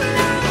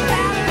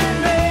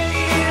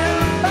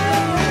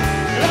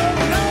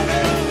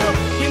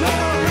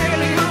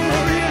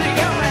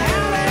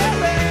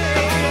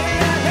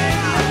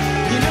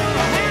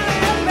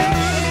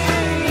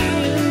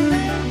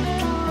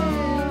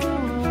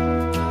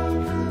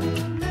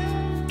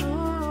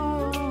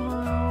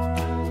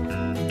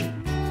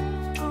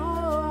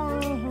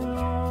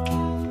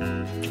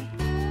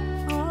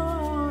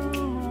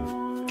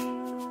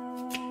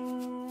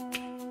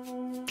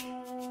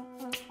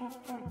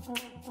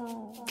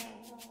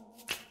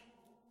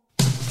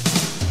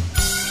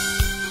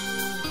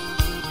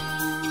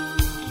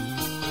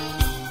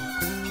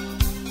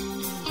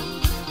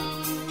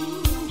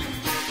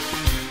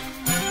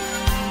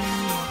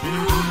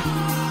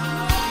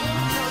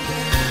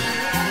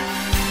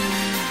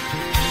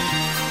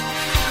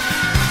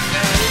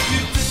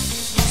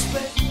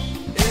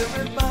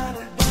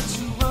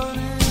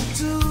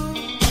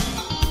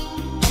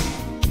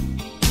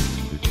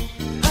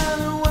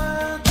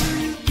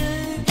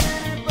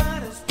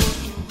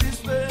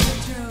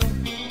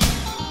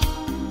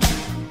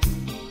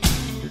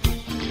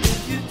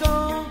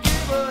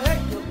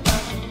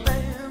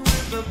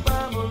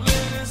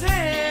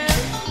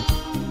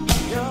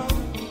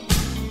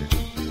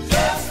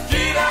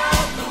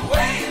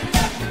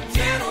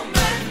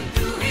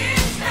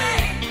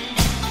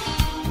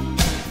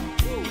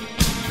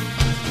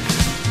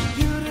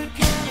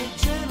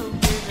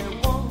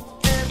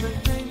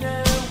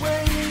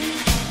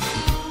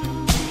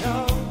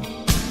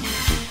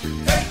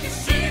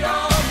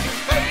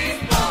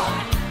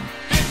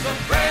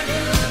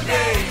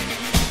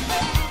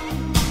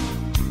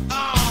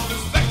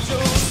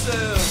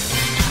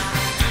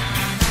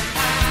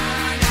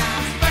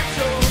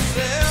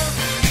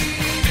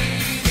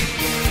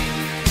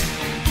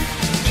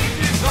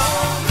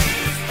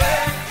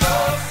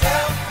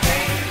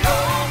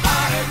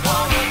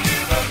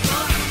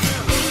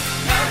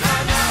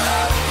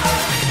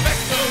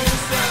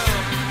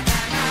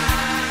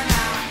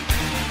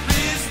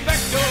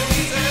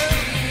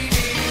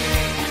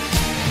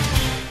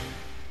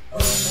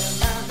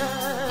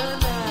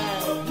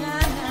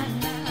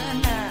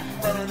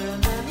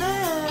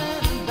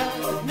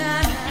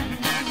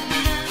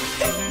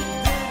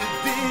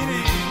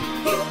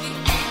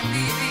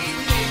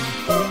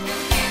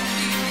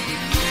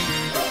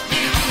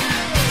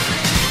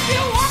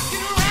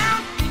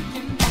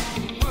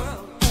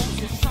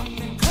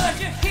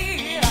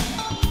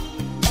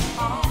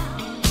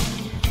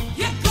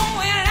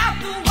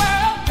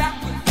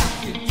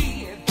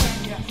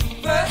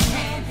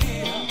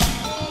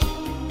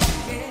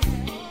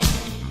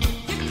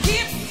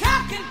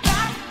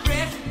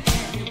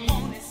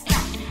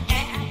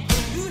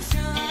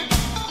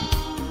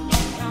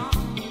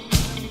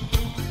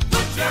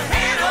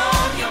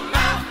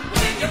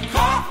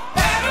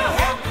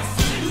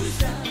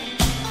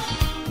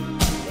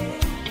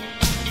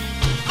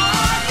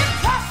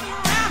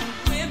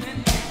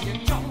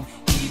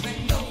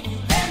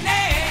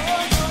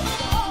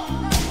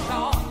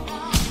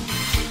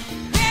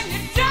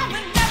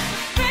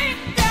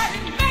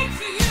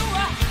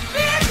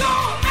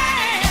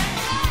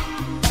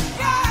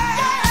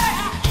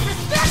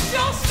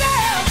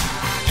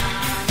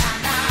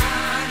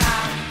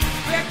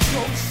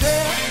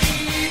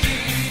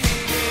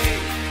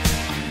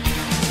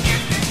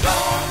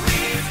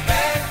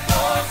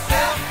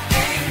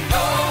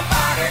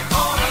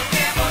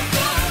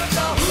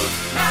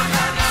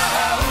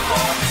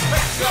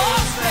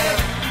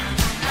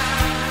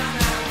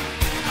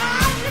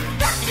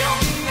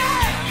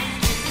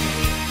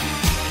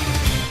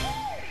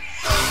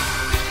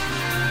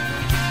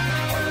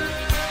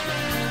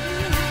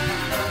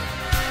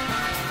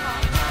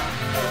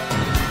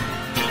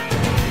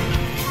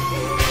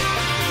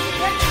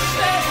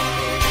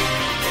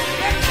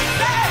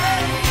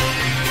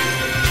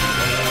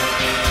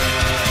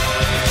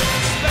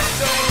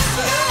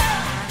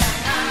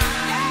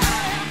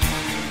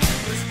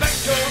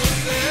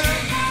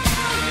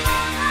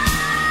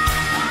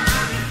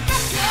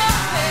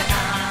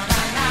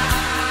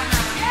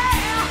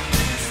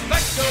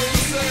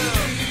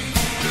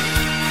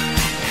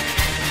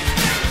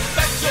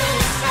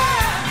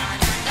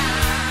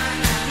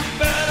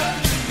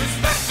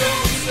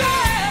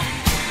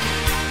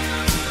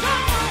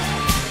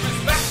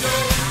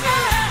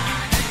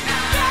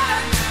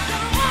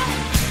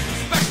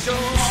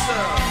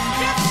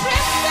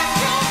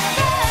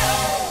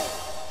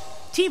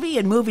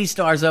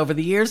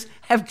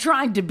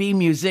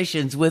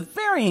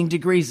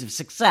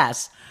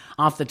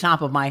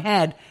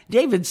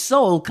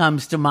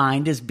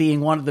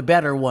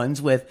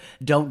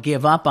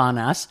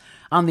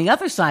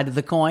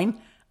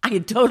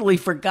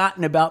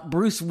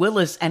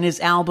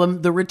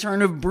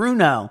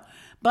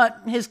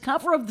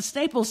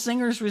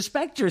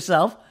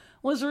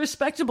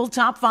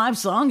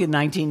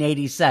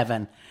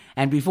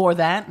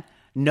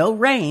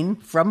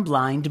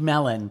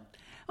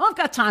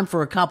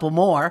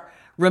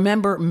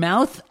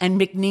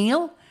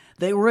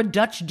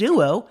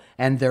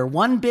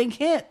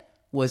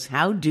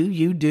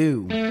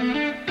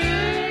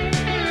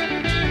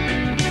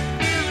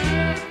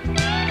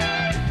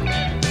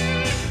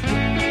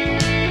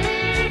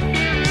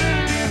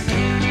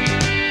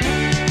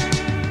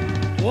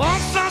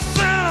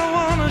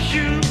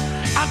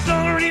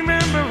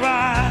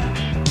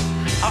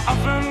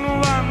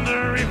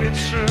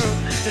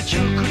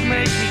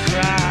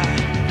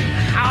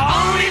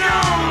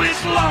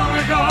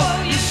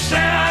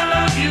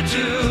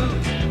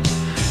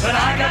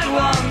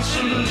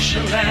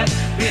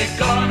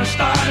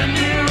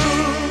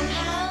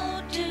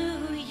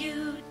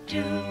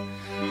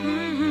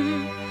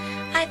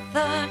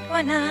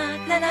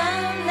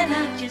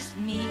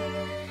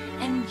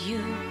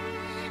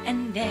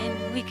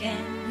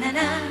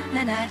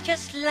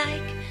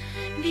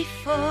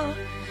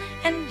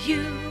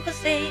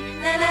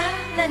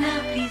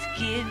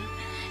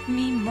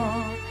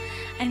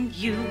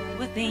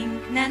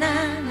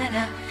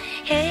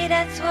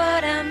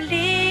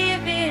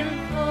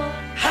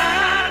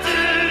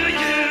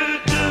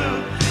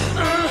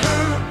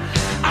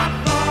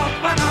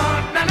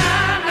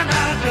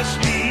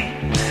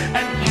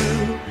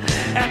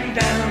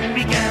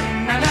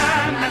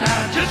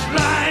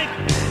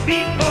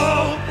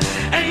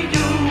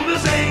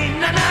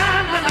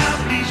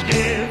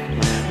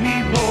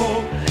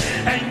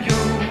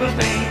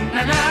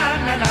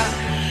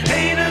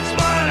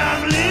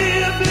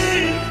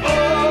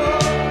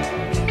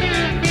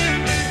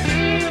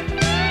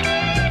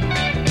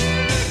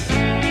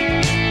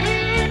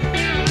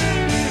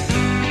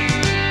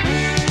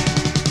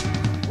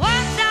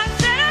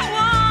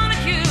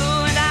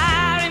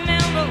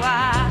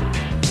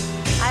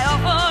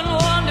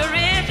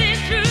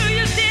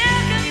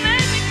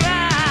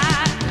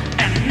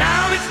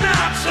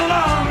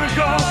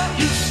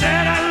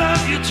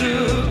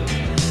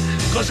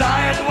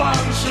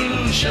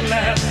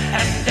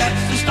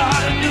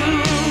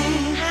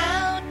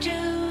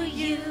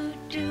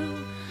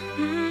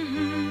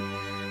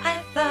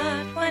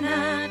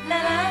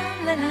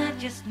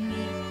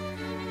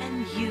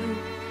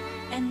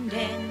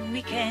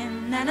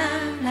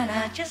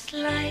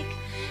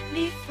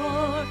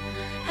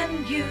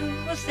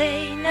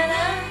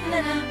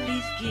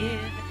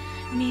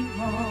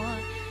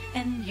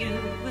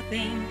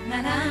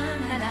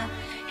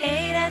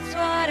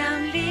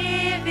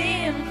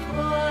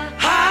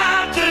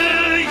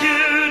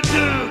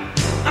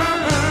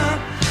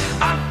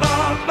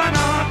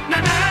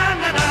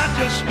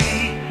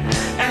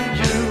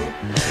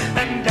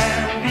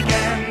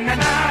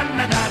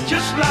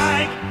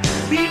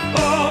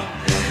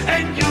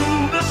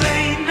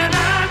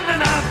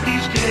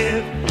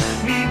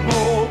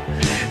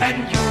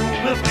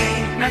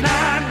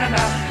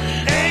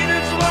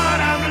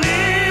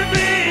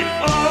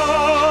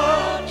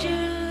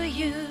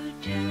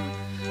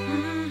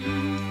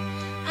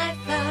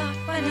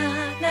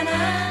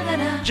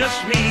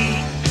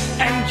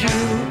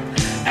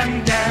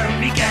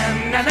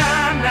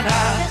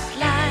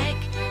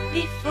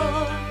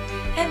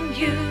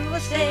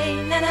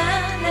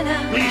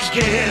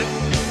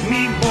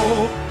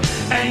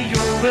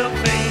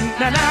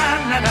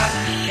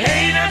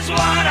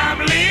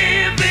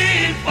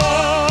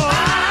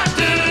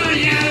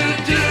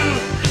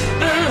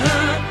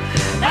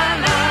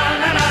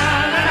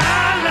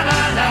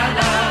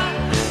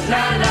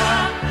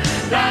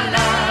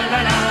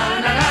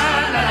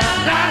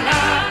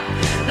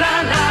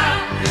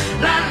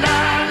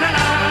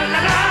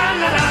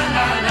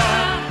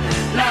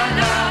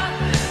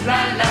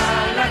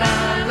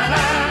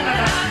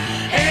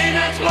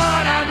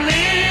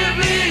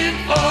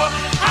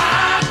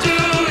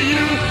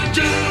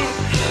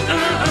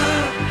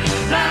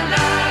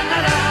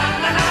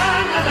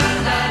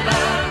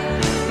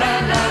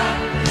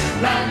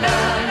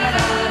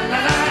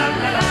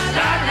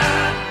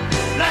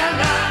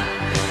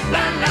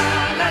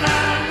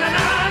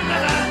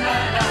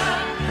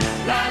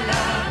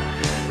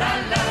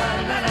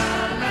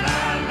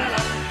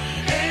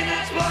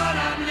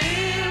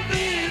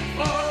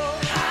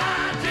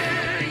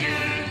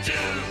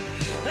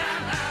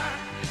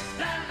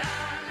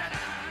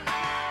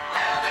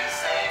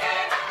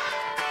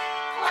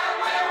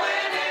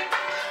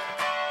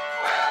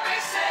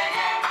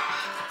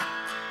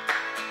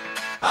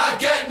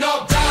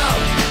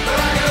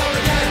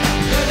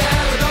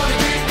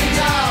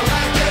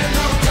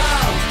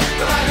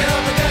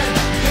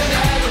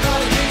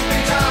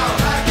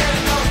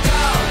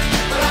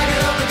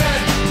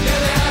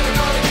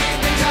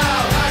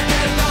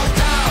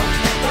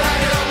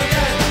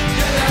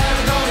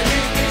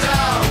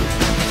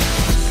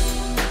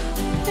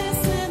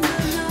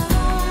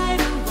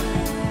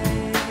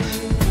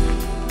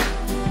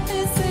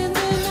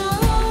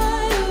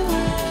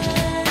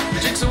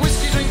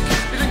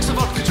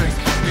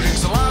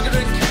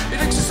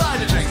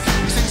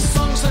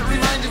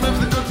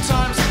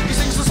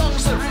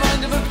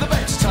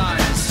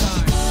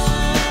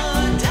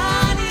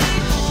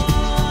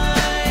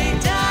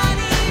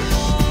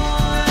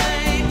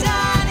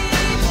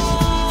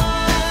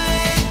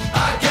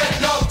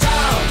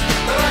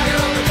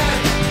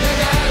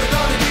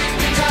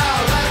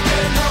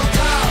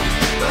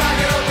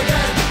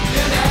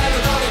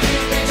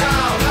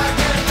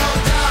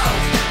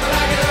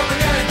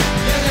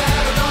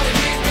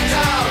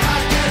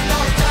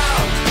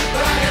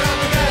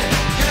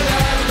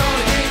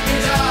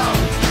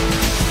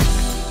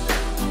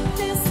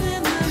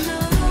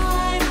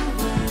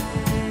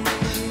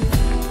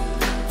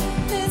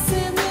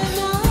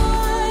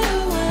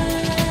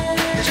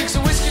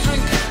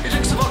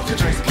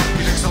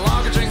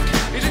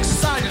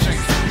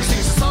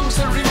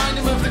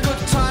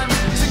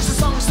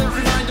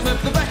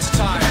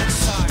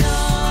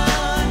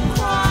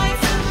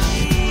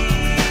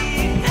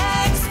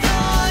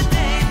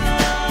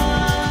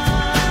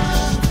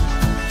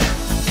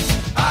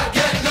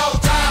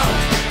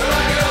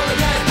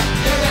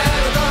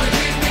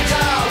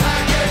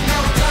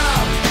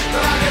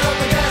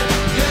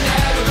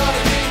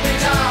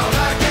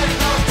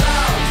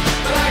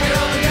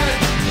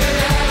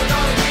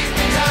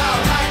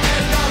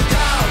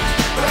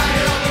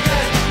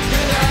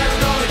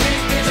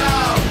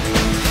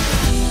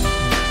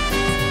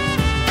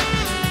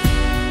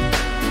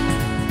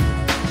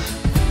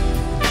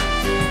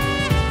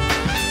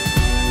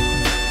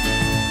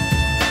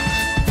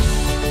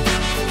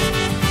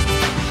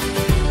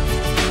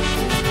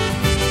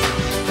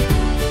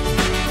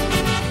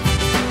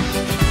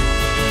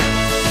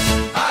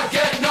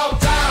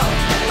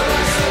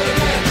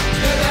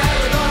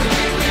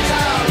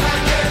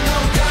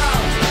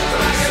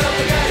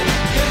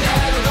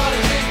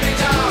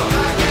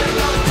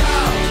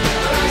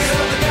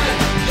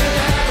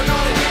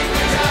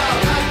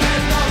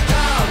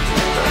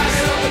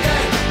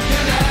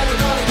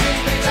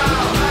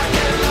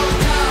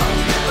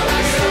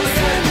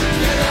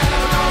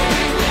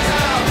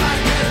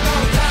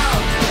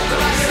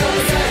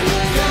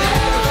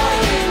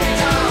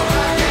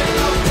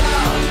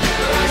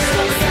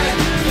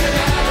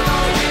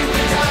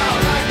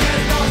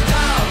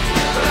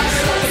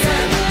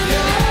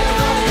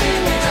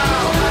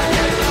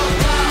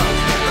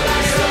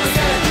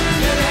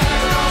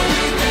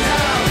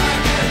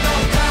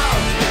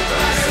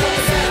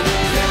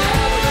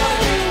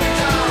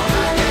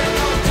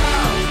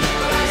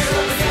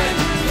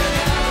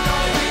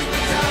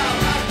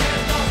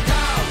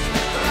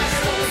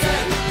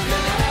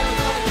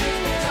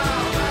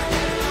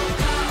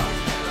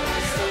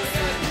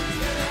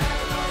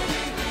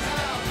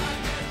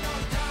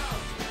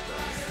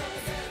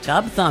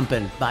 Tub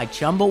Thumpin' by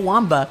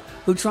Chumbawamba,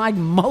 who tried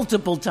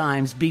multiple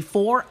times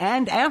before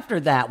and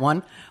after that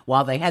one.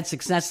 While they had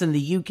success in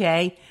the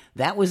UK,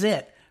 that was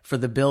it for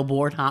the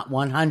Billboard Hot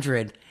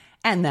 100.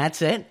 And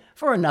that's it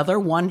for another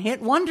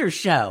one-hit wonder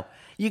show.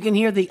 You can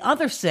hear the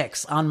other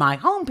 6 on my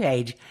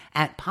homepage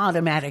at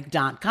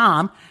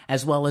Podomatic.com,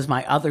 as well as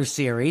my other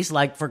series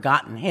like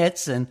Forgotten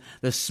Hits and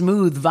The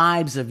Smooth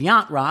Vibes of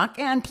Yacht Rock,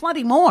 and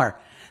plenty more.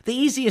 The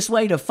easiest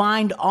way to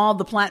find all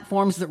the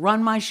platforms that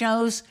run my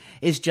shows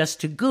is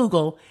just to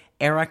Google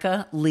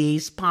Erica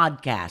Lee's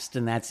Podcast,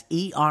 and that's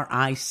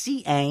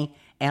ERICALEE''S.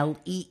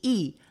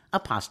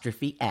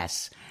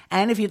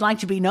 And if you'd like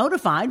to be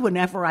notified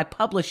whenever I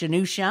publish a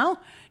new show,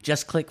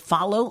 just click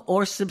follow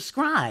or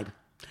subscribe.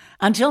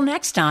 Until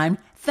next time,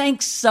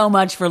 thanks so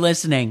much for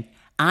listening.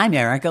 I'm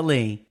Erica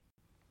Lee.